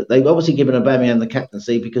think that they've obviously given Aubameyang the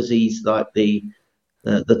captaincy because he's like the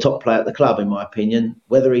top player at the club, in my opinion.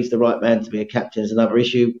 Whether he's the right man to be a captain is another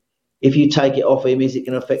issue. If you take it off him, is it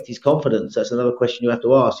going to affect his confidence? That's another question you have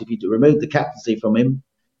to ask. If you remove the captaincy from him,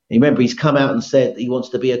 remember he's come out and said he wants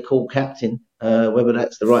to be a cool captain. Whether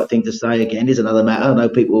that's the right thing to say, again, is another matter. I know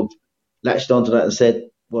people have latched onto that and said,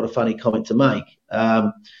 what a funny comment to make.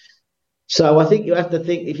 So I think you have to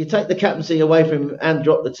think, if you take the captaincy away from him and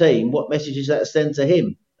drop the team, what message is that send to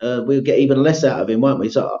him? We'll get even less out of him, won't we?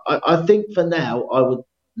 So I think for now, I would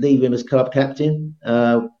leave him as club captain,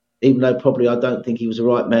 even though probably I don't think he was the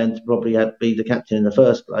right man to probably be the captain in the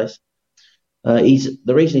first place. The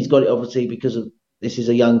reason he's got it, obviously, because of this is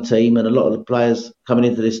a young team and a lot of the players coming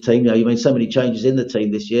into this team. You made so many changes in the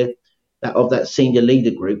team this year. That of that senior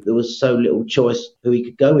leader group, there was so little choice who he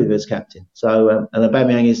could go with as captain. So, and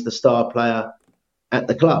Aubameyang is the star player at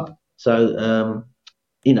the club. So,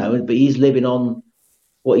 but he's living on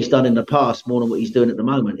what he's done in the past more than what he's doing at the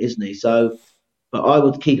moment, isn't he? So, but I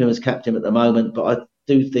would keep him as captain at the moment. But I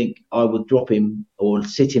do think I would drop him or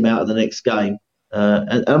sit him out of the next game.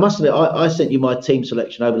 And I must admit, I sent you my team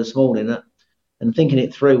selection over this morning, and thinking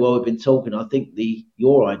it through while we've been talking, I think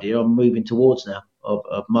your idea I'm moving towards now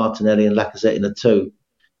of Martinelli and Lacazette in the two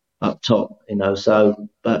up top. So,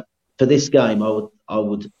 but for this game, I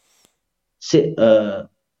would sit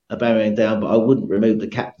Aubameyang down, but I wouldn't remove the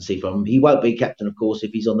captaincy from him. He won't be captain, of course,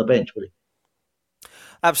 if he's on the bench, will he?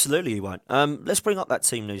 Absolutely, he won't. Let's bring up that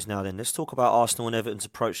team news now then. Let's talk about Arsenal and Everton's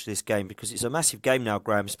approach to this game, because it's a massive game now,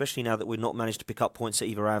 Graham, especially now that we've not managed to pick up points at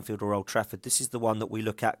either Anfield or Old Trafford. This is the one that we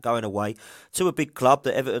look at going away to a big club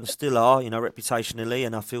that Everton still are, reputationally,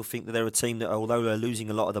 and I think that they're a team that, although they're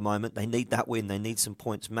losing a lot at the moment, they need that win. They need some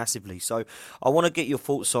points massively. So I want to get your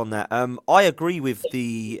thoughts on that. I agree with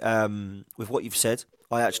with what you've said.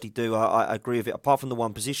 I actually do. I agree with it, apart from the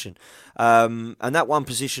one position. And that one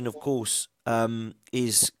position, of course,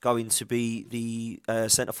 is going to be the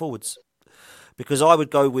centre forwards. Because I would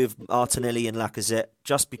go with Martinelli and Lacazette,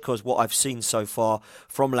 just because what I've seen so far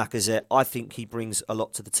from Lacazette, I think he brings a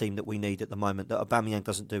lot to the team that we need at the moment, that Aubameyang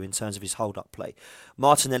doesn't do in terms of his hold-up play.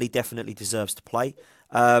 Martinelli definitely deserves to play.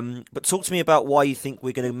 But talk to me about why you think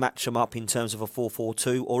we're going to match them up in terms of a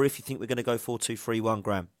 4-4-2, or if you think we're going to go 4-2-3-1,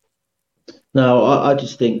 Graham. No, I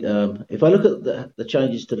just think if I look at the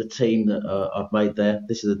changes to the team that I've made there,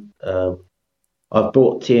 I've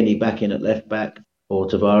brought Tierney back in at left back for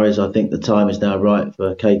Tavares. I think the time is now right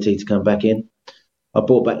for KT to come back in. I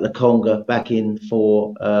brought back Lokonga back in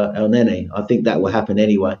for El Nene. I think that will happen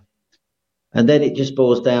anyway. And then it just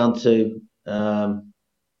boils down to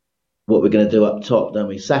what we're going to do up top, don't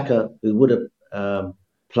we? Saka, who would have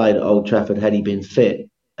played at Old Trafford had he been fit,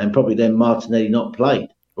 and probably then Martinelli not played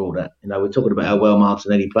for all that. We're talking about how well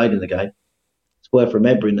Martinelli played in the game. It's worth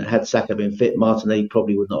remembering that had Saka been fit, Martinelli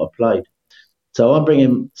probably would not have played. So I'm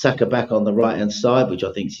bringing Saka back on the right-hand side, which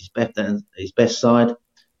I think is his best side.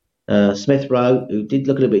 Smith Rowe, who did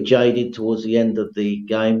look a little bit jaded towards the end of the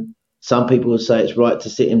game. Some people would say it's right to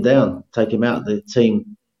sit him down, take him out of the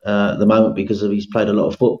team at the moment because he's played a lot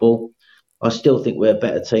of football. I still think we're a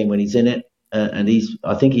better team when he's in it, and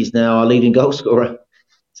I think he's now our leading goal scorer.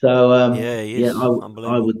 So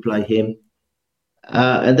I would play him.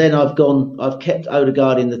 And then I've kept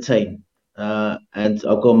Odegaard in the team, and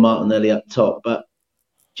I've gone Martinelli up top. But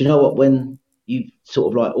do you know what? When you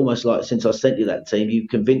sort of almost like since I sent you that team, you've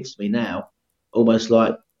convinced me now, almost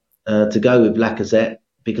like to go with Lacazette,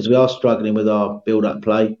 because we are struggling with our build-up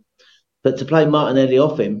play. But to play Martinelli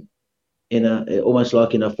off him in almost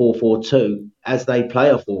like in a 4-4-2, as they play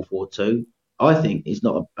a 4-4-2, I think is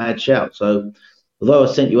not a bad shout. So although I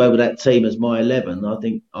sent you over that team as my 11, I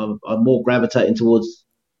think I'm more gravitating towards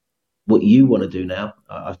what you want to do now.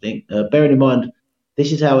 I think, bearing in mind,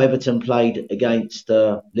 this is how Everton played against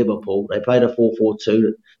Liverpool. They played a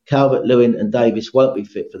 4-4-2. Calvert-Lewin and Davis won't be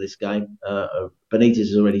fit for this game. Benitez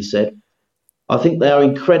has already said. I think they are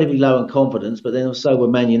incredibly low in confidence, but then also were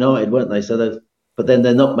Man United, weren't they? But then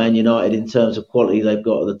they're not Man United in terms of quality they've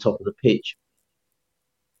got at the top of the pitch.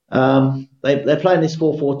 They're playing this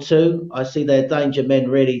 4-4-2. I see their danger men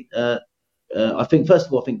really. I think, first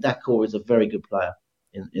of all, I think Dakor is a very good player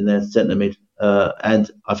in their centre mid. And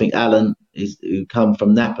I think Allen, who come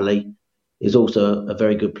from Napoli, is also a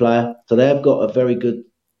very good player. So they have got a very good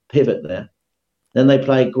pivot there. Then they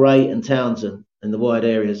play Gray and Townsend in the wide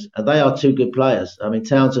areas, and they are two good players. I mean,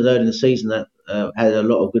 Townsend early in the season that had a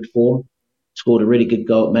lot of good form, scored a really good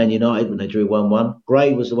goal at Man United when they drew 1-1.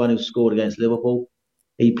 Gray was the one who scored against Liverpool.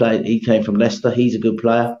 He came from Leicester. He's a good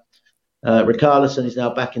player. Richarlison is now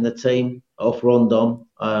back in the team off Rondon.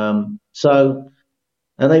 And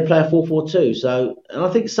they play a 4-4-2. So, and I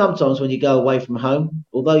think sometimes when you go away from home,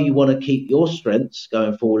 although you want to keep your strengths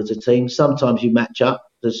going forward as a team, sometimes you match up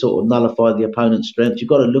to sort of nullify the opponent's strengths. You've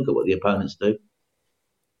got to look at what the opponents do.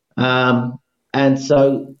 And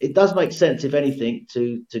so it does make sense, if anything,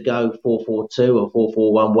 to go 4-4-2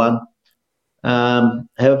 or 4-4-1-1.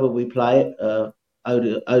 However we play it,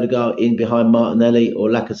 Odegaard in behind Martinelli or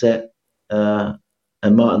Lacazette and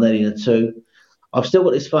Martinelli in a 2. I've still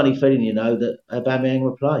got this funny feeling, that Aubameyang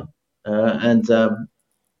will play.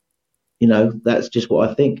 That's just what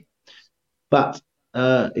I think. But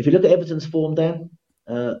if you look at Everton's form, Dan,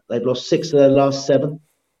 they've lost 6 of their last 7.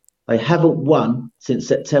 They haven't won since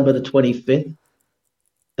September the 25th.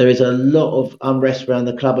 There is a lot of unrest around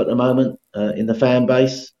the club at the moment in the fan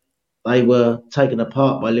base. They were taken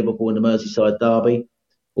apart by Liverpool in the Merseyside derby,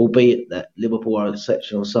 albeit that Liverpool are an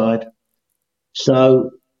exceptional side.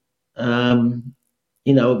 So,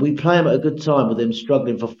 we play them at a good time with them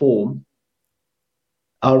struggling for form.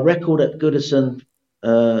 Our record at Goodison,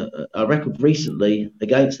 our record recently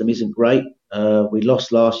against them isn't great. We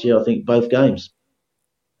lost last year, I think, both games.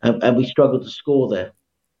 And we struggled to score there.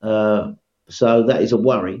 So that is a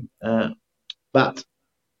worry. But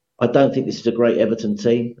I don't think this is a great Everton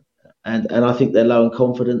team. And I think they're low in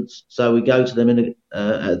confidence. So we go to them at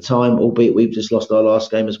a time, albeit we've just lost our last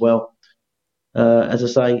game as well. As I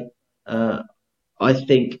say, I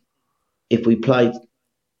think if we play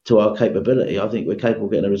to our capability, I think we're capable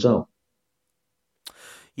of getting a result.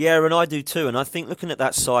 Yeah, and I do too. And I think looking at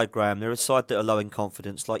that side, Graham, they're a side that are low in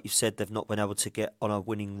confidence. Like you said, they've not been able to get on a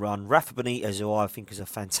winning run. Rafa Benitez, who I think is a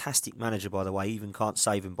fantastic manager, by the way, even can't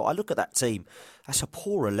save him. But I look at that team, that's a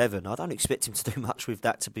poor 11. I don't expect him to do much with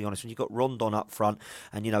that, to be honest. When you've got Rondon up front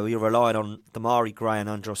and, you're relying on Damari Gray and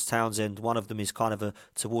Andros Townsend, one of them is kind of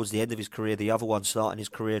towards the end of his career, the other one starting his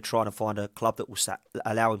career trying to find a club that will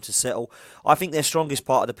allow him to settle. I think their strongest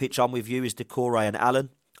part of the pitch, I'm with you, is Decore and Allen.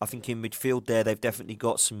 I think in midfield there, they've definitely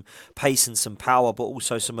got some pace and some power, but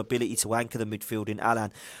also some ability to anchor the midfield in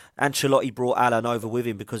Alan. Ancelotti brought Alan over with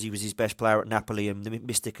him because he was his best player at Napoli and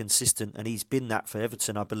Mr. Consistent, and he's been that for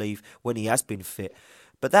Everton, I believe, when he has been fit.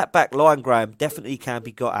 But that back line, Graham, definitely can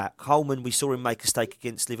be got at. Coleman, we saw him make a stake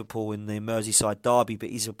against Liverpool in the Merseyside derby, but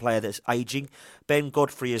he's a player that's ageing. Ben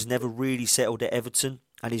Godfrey has never really settled at Everton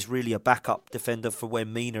and is really a backup defender for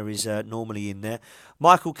when Mina is normally in there.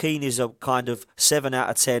 Michael Keane is a kind of 7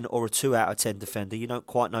 out of 10 or a 2 out of 10 defender. You don't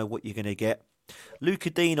quite know what you're going to get.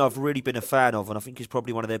 Luca Dean I've really been a fan of, and I think he's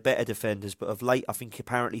probably one of their better defenders, but of late I think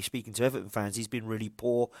apparently, speaking to Everton fans, he's been really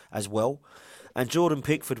poor as well. And Jordan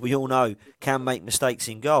Pickford, we all know, can make mistakes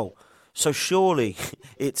in goal. So surely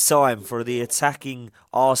it's time for the attacking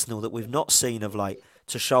Arsenal that we've not seen of late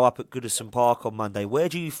to show up at Goodison Park on Monday. Where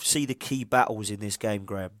do you see the key battles in this game,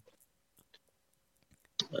 Graham?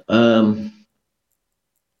 I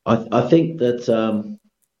think that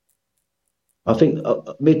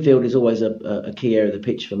midfield is always a key area of the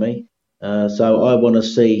pitch for me. So I want to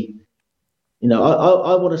see, I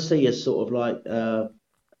want to see us sort of like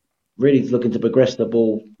really looking to progress the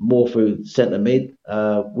ball more through centre mid,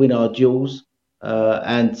 win our duels,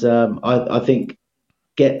 and I think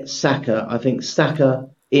get Saka. I think Saka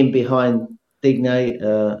in behind Digne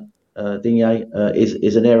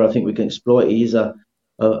is an area I think we can exploit. He is a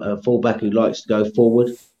fullback who likes to go forward.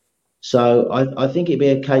 So I think it'd be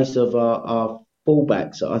a case of our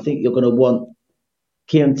fullbacks. I think you're going to want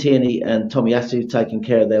Kieran Tierney and Tomiyasu taking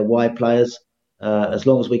care of their wide players. As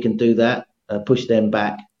long as we can do that, push them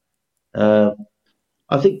back.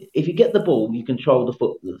 I think if you get the ball, you control the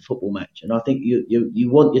football match, and I think you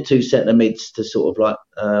want your two centre mids to sort of like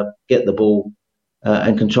get the ball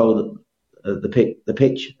and control the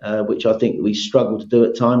pitch, which I think we struggle to do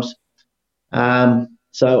at times.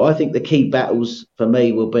 So I think the key battles for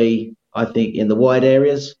me will be, I think, in the wide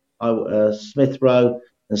areas, Smith Rowe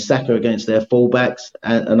and Saka against their fullbacks,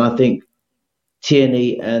 and I think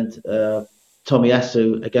Tierney and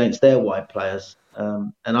Tomiyasu against their wide players.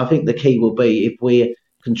 And I think the key will be, if we're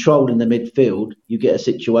controlling the midfield, you get a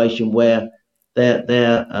situation where their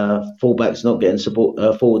fullbacks not getting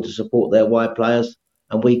forward to support their wide players,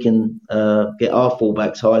 and we can get our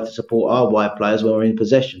fullbacks high to support our wide players when we're in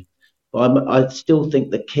possession. But I still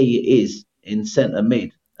think the key is in centre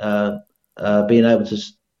mid, being able to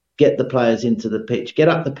get the players into the pitch, get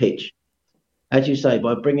up the pitch. As you say,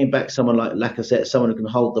 by bringing back someone like Lacazette, someone who can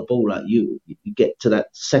hold the ball, like you get to that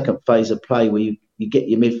second phase of play where you get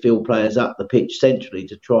your midfield players up the pitch centrally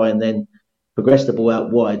to try and then progress the ball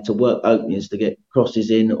out wide to work openings, to get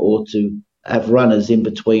crosses in, or to have runners in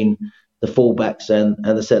between the fullbacks and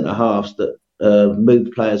the centre halves that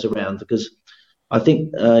move players around. Because I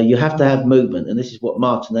think you have to have movement, and this is what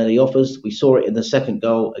Martinelli offers. We saw it in the second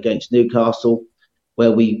goal against Newcastle,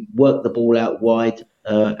 where we worked the ball out wide,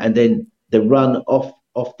 and then the run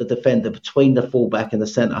off the defender between the fullback and the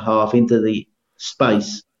centre half into the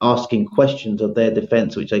space, asking questions of their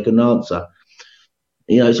defence which they can answer.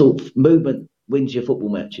 Sort of movement wins your football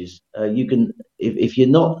matches. You can, if you're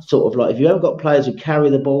not sort of like, if you haven't got players who carry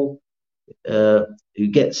the ball, who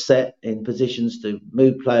get set in positions to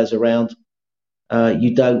move players around,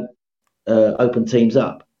 you don't open teams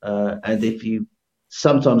up. And if you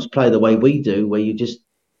sometimes play the way we do, where you just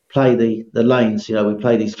play the lanes, we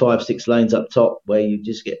play these 5-6 lanes up top, where you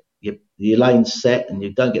just get your lanes set and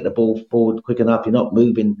you don't get the ball forward quick enough. You're not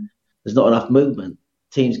moving. There's not enough movement.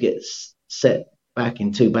 Teams get set back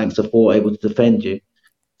in 2 banks of 4, able to defend you.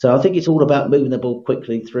 So I think it's all about moving the ball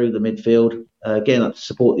quickly through the midfield, getting up to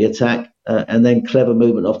support the attack, and then clever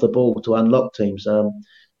movement off the ball to unlock teams.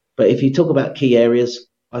 But if you talk about key areas,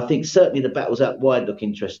 I think certainly the battles out wide look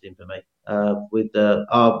interesting for me, with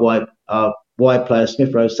our wide players,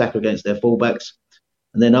 Smith Rowe, Saka against their fullbacks,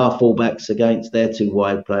 and then our fullbacks against their 2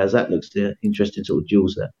 wide players. That looks interesting sort of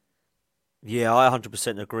duels there. Yeah, I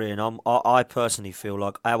 100% agree, and I personally feel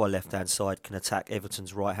like our left-hand side can attack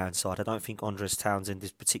Everton's right-hand side. I don't think Andres Townsend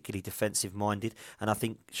is particularly defensive-minded, and I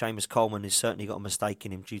think Seamus Coleman has certainly got a mistake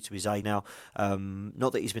in him due to his age now.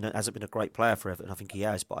 Not that hasn't been a great player for Everton, I think he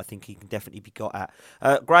has, but I think he can definitely be got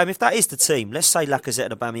at. Graham, if that is the team, let's say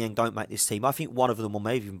Lacazette and Aubameyang don't make this team. I think one of them, or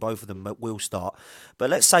maybe even both of them, will start. But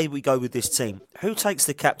let's say we go with this team. Who takes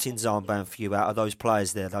the captain's armband for you out of those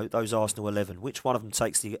players there, those Arsenal 11? Which one of them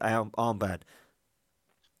takes the armband?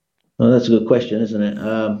 Well, that's a good question, isn't it?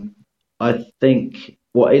 I think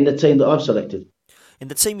what in the team that I've selected. In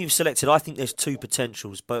the team you've selected, I think there's two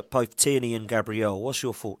potentials, both Tierney and Gabriel. What's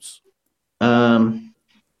your thoughts? Um,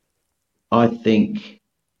 I think,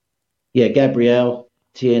 yeah, Gabriel,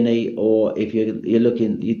 Tierney, or if you're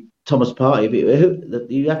looking, Thomas Partey.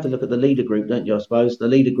 You have to look at the leader group, don't you? I suppose the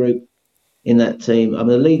leader group in that team. I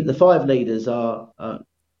mean, the five leaders are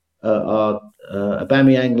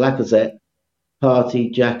Aubameyang, Lacazette,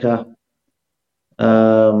 Partey, Xhaka.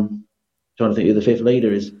 Trying to think who the fifth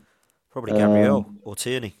leader is. Probably Gabriel or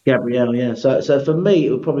Tierney. Gabriel, yeah. So for me,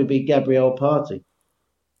 it would probably be Gabriel Partey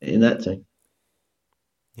in that team.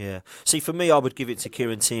 Yeah. See, for me, I would give it to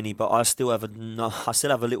Kieran Tierney, but I still have a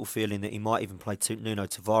little feeling that he might even play Nuno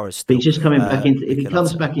Tavares. Still, but he's just coming back into. If he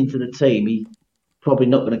comes back into the team, he's probably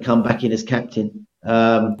not going to come back in as captain.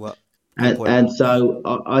 And so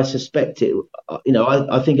I suspect it.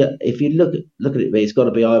 I think if you look at it, it's got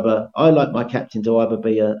to be either. I like my captain to either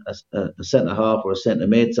be a centre half or a centre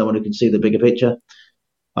mid, someone who can see the bigger picture.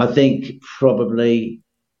 I think Partey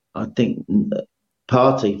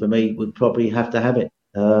for me would probably have to have it.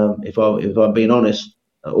 If I'm being honest,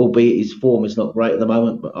 albeit his form is not great at the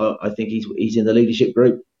moment, but I think he's in the leadership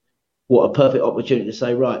group. What a perfect opportunity to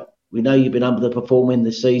say, right, we know you've been underperforming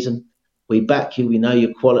this season. We back you. We know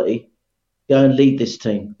your quality. Go and lead this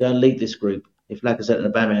team. Go and lead this group. If Lacazette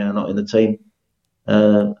and Aubameyang are not in the team,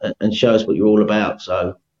 and show us what you're all about.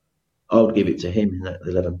 So I would give it to him in that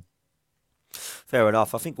 11. Fair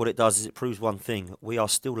enough. I think what it does is it proves one thing. We are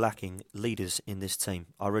still lacking leaders in this team.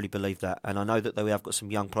 I really believe that. And I know that we have got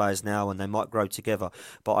some young players now and they might grow together,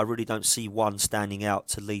 but I really don't see one standing out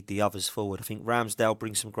to lead the others forward. I think Ramsdale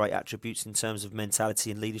brings some great attributes in terms of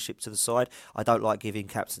mentality and leadership to the side. I don't like giving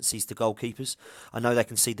captaincies to goalkeepers. I know they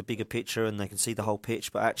can see the bigger picture and they can see the whole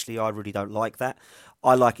pitch, but actually I really don't like that.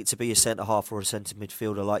 I like it to be a centre-half or a centre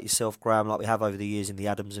midfielder like yourself, Graham, like we have over the years in the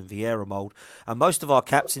Adams and Vieira mould. And most of our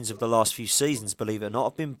captains of the last few seasons, believe it or not,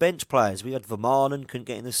 have been bench players. We had Vermaelen, couldn't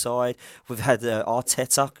get in the side. We've had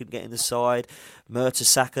Arteta, couldn't get in the side.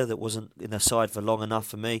 Mertesacker, that wasn't in the side for long enough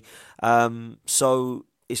for me. So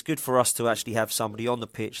it's good for us to actually have somebody on the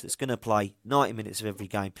pitch that's going to play 90 minutes of every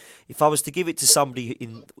game. If I was to give it to somebody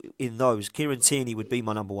in those, Kieran Tierney would be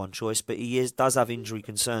my number one choice, but he does have injury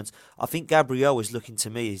concerns. I think Gabriel is looking to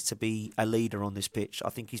me to be a leader on this pitch. I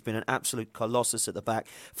think he's been an absolute colossus at the back.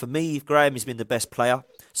 For me, Graham has been the best player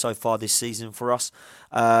so far this season for us.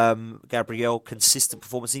 Gabriel, consistent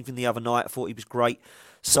performance. Even the other night, I thought he was great.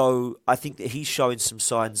 So I think that he's showing some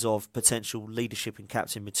signs of potential leadership and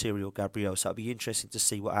captain material, Gabriel. So it'll be interesting to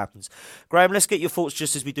see what happens. Graham, let's get your thoughts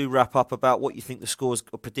just as we do wrap up about what you think the scores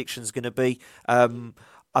or predictions going to be.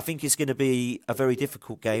 I think it's going to be a very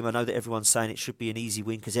difficult game. I know that everyone's saying it should be an easy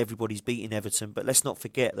win because everybody's beating Everton, but let's not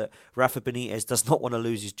forget that Rafa Benitez does not want to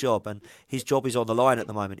lose his job, and his job is on the line at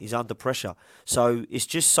the moment. He's under pressure. So it's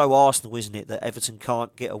just so Arsenal, isn't it, that Everton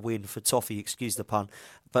can't get a win for toffee, excuse the pun,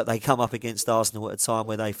 but they come up against Arsenal at a time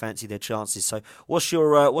where they fancy their chances. So what's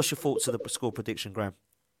your thoughts of the score prediction, Graham?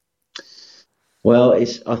 Well, I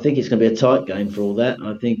think it's going to be a tight game for all that.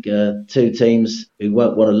 I think two teams who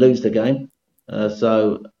won't want to lose the game. But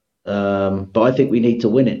I think we need to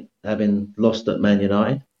win it, having lost at Man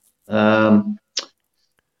United. I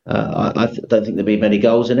don't think there'll be many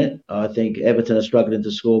goals in it. I think Everton are struggling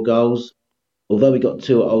to score goals. Although we got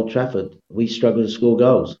two at Old Trafford, we struggle to score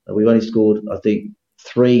goals. We've only scored, I think,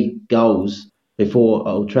 3 goals before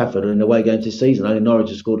Old Trafford in the away games this season. Only Norwich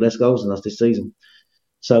has scored less goals than us this season.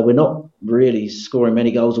 So we're not really scoring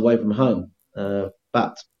many goals away from home.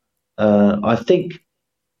 But I think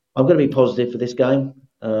I'm going to be positive for this game.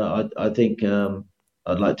 I think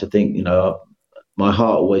I'd like to think, my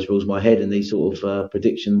heart always rules my head in these sort of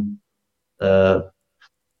prediction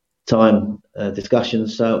time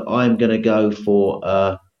discussions. So I'm going to go for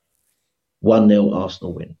 1-0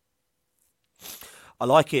 Arsenal win. I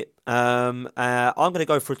like it. I'm going to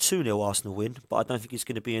go for a 2-0 Arsenal win, but I don't think it's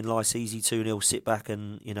going to be a nice, easy 2-0 sit back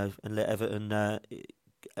and let Everton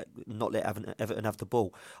not let Everton have the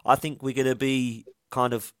ball. I think we're going to be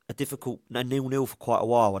kind of a difficult 0-0 for quite a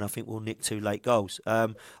while, and I think we'll nick 2 late goals. I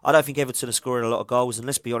don't think Everton are scoring a lot of goals, and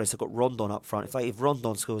let's be honest, they've got Rondon up front. If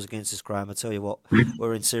Rondon scores against us, Graham, I tell you what,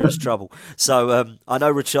 we're in serious trouble. So I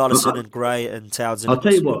know Richarlison and Gray and Townsend. I'll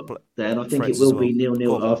tell you what, Dan, I think it will be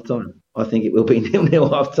 0-0 at half time. I think it will be 0-0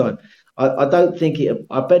 at half time. I don't think it.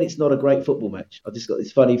 I bet it's not a great football match. I just got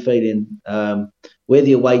this funny feeling. We're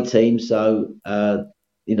the away team, so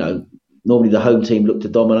normally the home team look to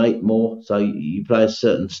dominate more. So you play a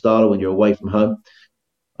certain style when you're away from home,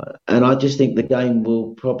 and I just think the game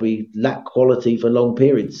will probably lack quality for long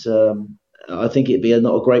periods. I think it'd be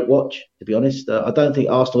not a great watch, to be honest. I don't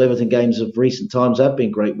think Arsenal-Everton games of recent times have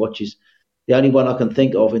been great watches. The only one I can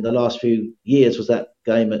think of in the last few years was that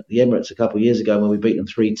game at the Emirates a couple of years ago when we beat them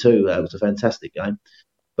 3-2. That was a fantastic game.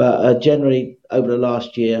 But generally, over the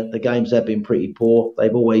last year, the games have been pretty poor.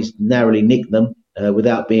 They've always narrowly nicked them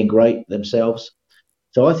without being great themselves.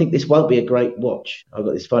 So I think this won't be a great watch. I've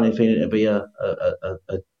got this funny feeling it'll be a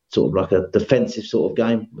sort of like a defensive sort of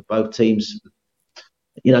game with both teams.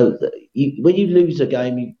 When you lose a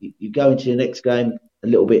game, you go into your next game a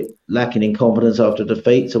little bit lacking in confidence after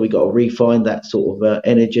defeat. So we've got to refine that sort of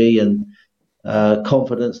energy and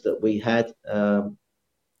confidence that we had,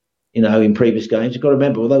 in previous games. You've got to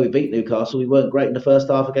remember, although we beat Newcastle, we weren't great in the first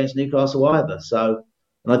half against Newcastle either. So,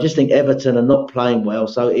 and I just think Everton are not playing well.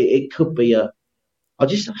 So it could be I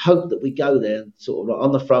just hope that we go there sort of like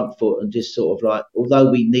on the front foot and just sort of like, although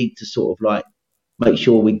we need to sort of like make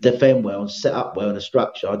sure we defend well and set up well in a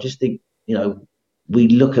structure, I just think, we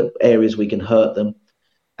look at areas we can hurt them.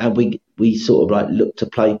 And we sort of like look to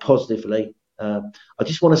play positively. I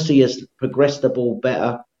just want to see us progress the ball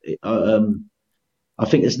better. I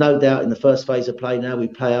think there's no doubt in the first phase of play now we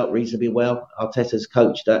play out reasonably well. Arteta's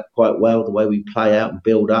coached that quite well. The way we play out and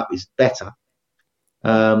build up is better.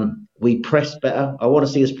 We press better. I want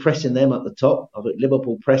to see us pressing them at the top. I think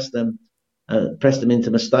Liverpool pressed them into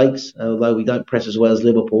mistakes, although we don't press as well as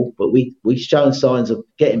Liverpool. But we've shown signs of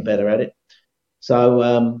getting better at it.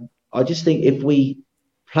 So I just think if we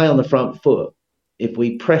play on the front foot, if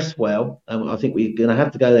we press well, and I think we're going to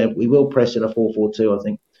have to go there. We will press in a 4-4-2. I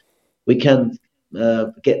think we can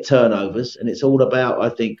get turnovers, and it's all about, I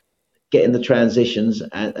think, getting the transitions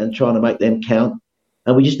and trying to make them count.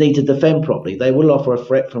 And we just need to defend properly. They will offer a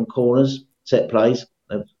threat from corners, set plays.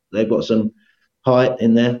 They've got some height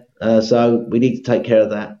in there, so we need to take care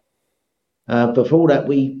of that. But for all that,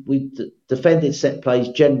 we defended set plays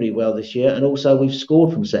generally well this year, and also we've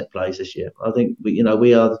scored from set plays this year. I think we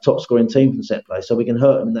are the top scoring team from set plays, so we can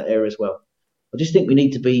hurt them in that area as well. I just think we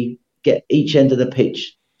need to get each end of the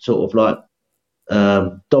pitch, sort of like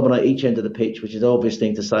dominate each end of the pitch, which is an obvious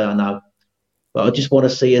thing to say, I know. But I just want to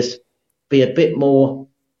see us be a bit more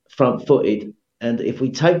front-footed, and if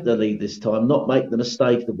we take the lead this time, not make the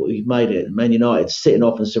mistake that we've made it. Man United sitting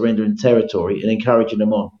off and surrendering territory and encouraging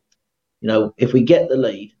them on. If we get the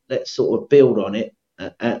lead, let's sort of build on it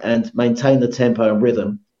and maintain the tempo and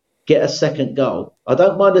rhythm. Get a second goal. I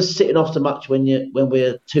don't mind us sitting off too much when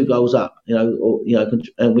we're 2 goals up,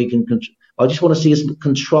 and we can. I just want to see us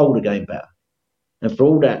control the game better. And for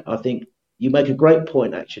all that, I think you make a great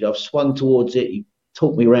point. Actually, I've swung towards it. You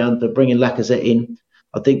talked me around to bringing Lacazette in.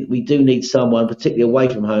 I think we do need someone, particularly away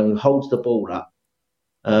from home, who holds the ball up.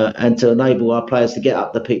 And to enable our players to get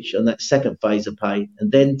up the pitch on that second phase of play,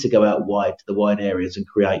 and then to go out wide to the wide areas and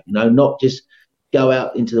create. Not just go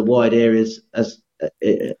out into the wide areas as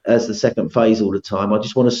the second phase all the time. I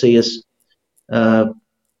just want to see us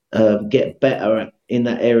get better in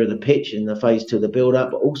that area of the pitch in the phase 2 of the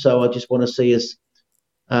build-up. But also, I just want to see us,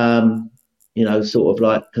 sort of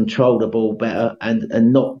like control the ball better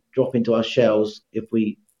and not drop into our shells if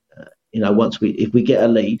we, if we get a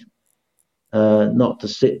lead. Not to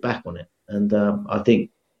sit back on it. And I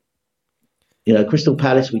think, Crystal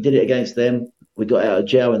Palace, we did it against them. We got out of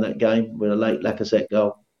jail in that game with a late Lacazette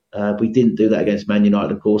goal. We didn't do that against Man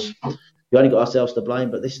United, of course. We only got ourselves to blame,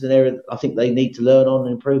 but this is an area I think they need to learn on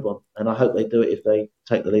and improve on. And I hope they do it if they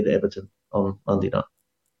take the lead at Everton on Monday night.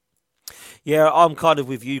 Yeah, I'm kind of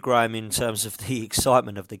with you, Graham, in terms of the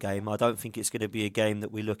excitement of the game. I don't think it's going to be a game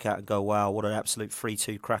that we look at and go, wow, what an absolute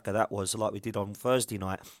 3-2 cracker that was, like we did on Thursday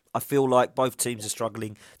night. I feel like both teams are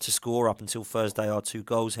struggling to score up until Thursday. Our 2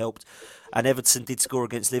 goals helped. And Everton did score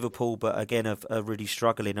against Liverpool, but again, are really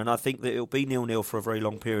struggling. And I think that it'll be 0-0 for a very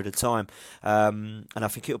long period of time. And I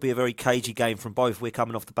think it'll be a very cagey game from both. We're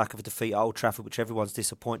coming off the back of a defeat at Old Trafford, which everyone's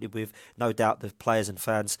disappointed with. No doubt the players and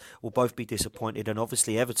fans will both be disappointed. And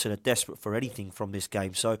obviously, Everton are desperate for anything from this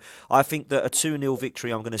game. So I think that a 2-0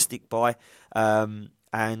 victory I'm going to stick by.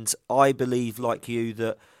 And I believe, like you,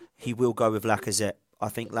 that he will go with Lacazette. I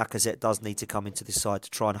think Lacazette does need to come into this side to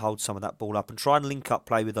try and hold some of that ball up and try and link up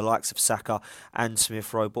play with the likes of Saka and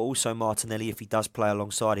Smith Rowe, but also Martinelli, if he does play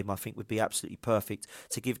alongside him, I think would be absolutely perfect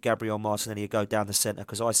to give Gabriel Martinelli a go down the centre,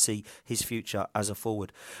 because I see his future as a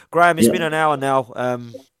forward. Graham, it's been an hour now,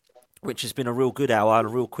 which has been a real good hour, a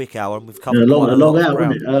real quick hour, and we've covered a quite a long lot of hour,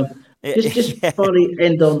 ground. isn't it? Just finally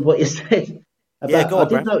end on what you said. I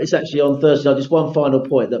did notice actually on Thursday, just one final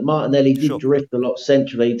point, that Martinelli did drift a lot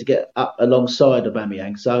centrally to get up alongside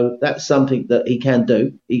Aubameyang. So that's something that he can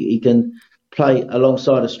do. He can play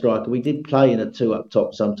alongside a striker. We did play in a two up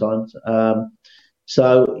top sometimes. I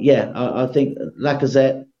think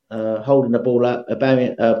Lacazette holding the ball up,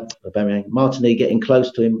 Aubameyang, Martinelli getting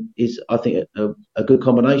close to him is, I think, a good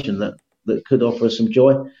combination that could offer us some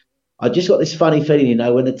joy. I just got this funny feeling,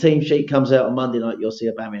 when the team sheet comes out on Monday night, you'll see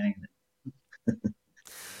Aubameyang in it.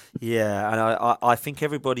 Yeah, and I think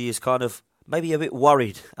everybody is kind of maybe a bit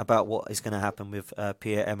worried about what is going to happen with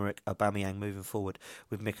Pierre-Emerick Aubameyang moving forward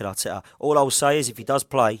with Mikel Arteta. All I'll say is if he does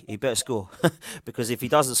play, he better score. Because if he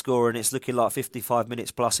doesn't score and it's looking like 55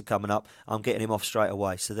 minutes plus are coming up, I'm getting him off straight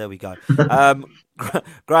away. So there we go.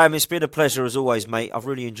 Graham, it's been a pleasure as always, mate. I've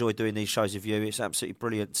really enjoyed doing these shows with you. It's absolutely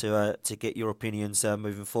brilliant to get your opinions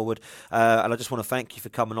moving forward. And I just want to thank you for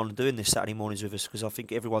coming on and doing this Saturday mornings with us, because I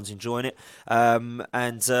think everyone's enjoying it. And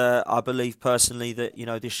I believe personally that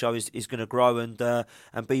this show is going to grow and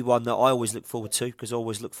be one that I always look forward to, because I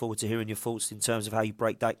always look forward to hearing your thoughts in terms of how you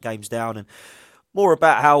break that games down, and more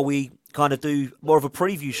about how we kind of do more of a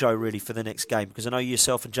preview show really for the next game, because I know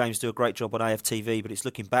yourself and James do a great job on AFTV, but it's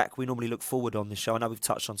looking back. We normally look forward on this show. I know we've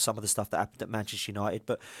touched on some of the stuff that happened at Manchester United,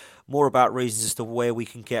 but more about reasons as to where we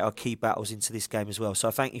can get our key battles into this game as well.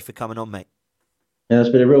 So thank you for coming on, mate. Yeah, it's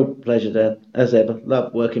been a real pleasure, Dan. As ever,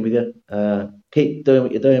 love working with you. Keep doing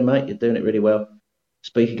what you're doing, mate. You're doing it really well.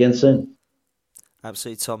 Speak again soon.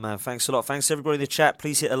 Absolutely, top man. Thanks a lot. Thanks to everybody in the chat.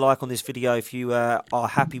 Please hit a like on this video if you are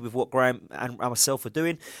happy with what Graham and myself are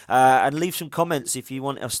doing. And leave some comments if you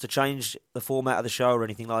want us to change the format of the show or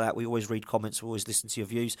anything like that. We always read comments. We always listen to your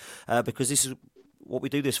views, because this is what we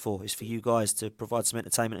do this for, is for you guys to provide some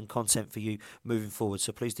entertainment and content for you moving forward.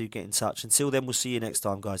 So please do get in touch. Until then, we'll see you next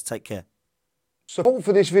time, guys. Take care. Support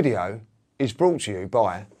for this video is brought to you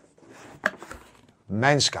by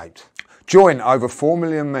Manscaped. Join over 4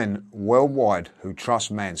 million men worldwide who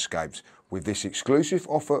trust Manscaped with this exclusive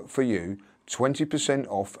offer for you, 20%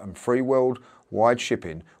 off and free worldwide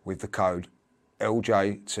shipping with the code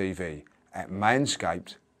LJTV at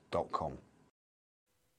manscaped.com.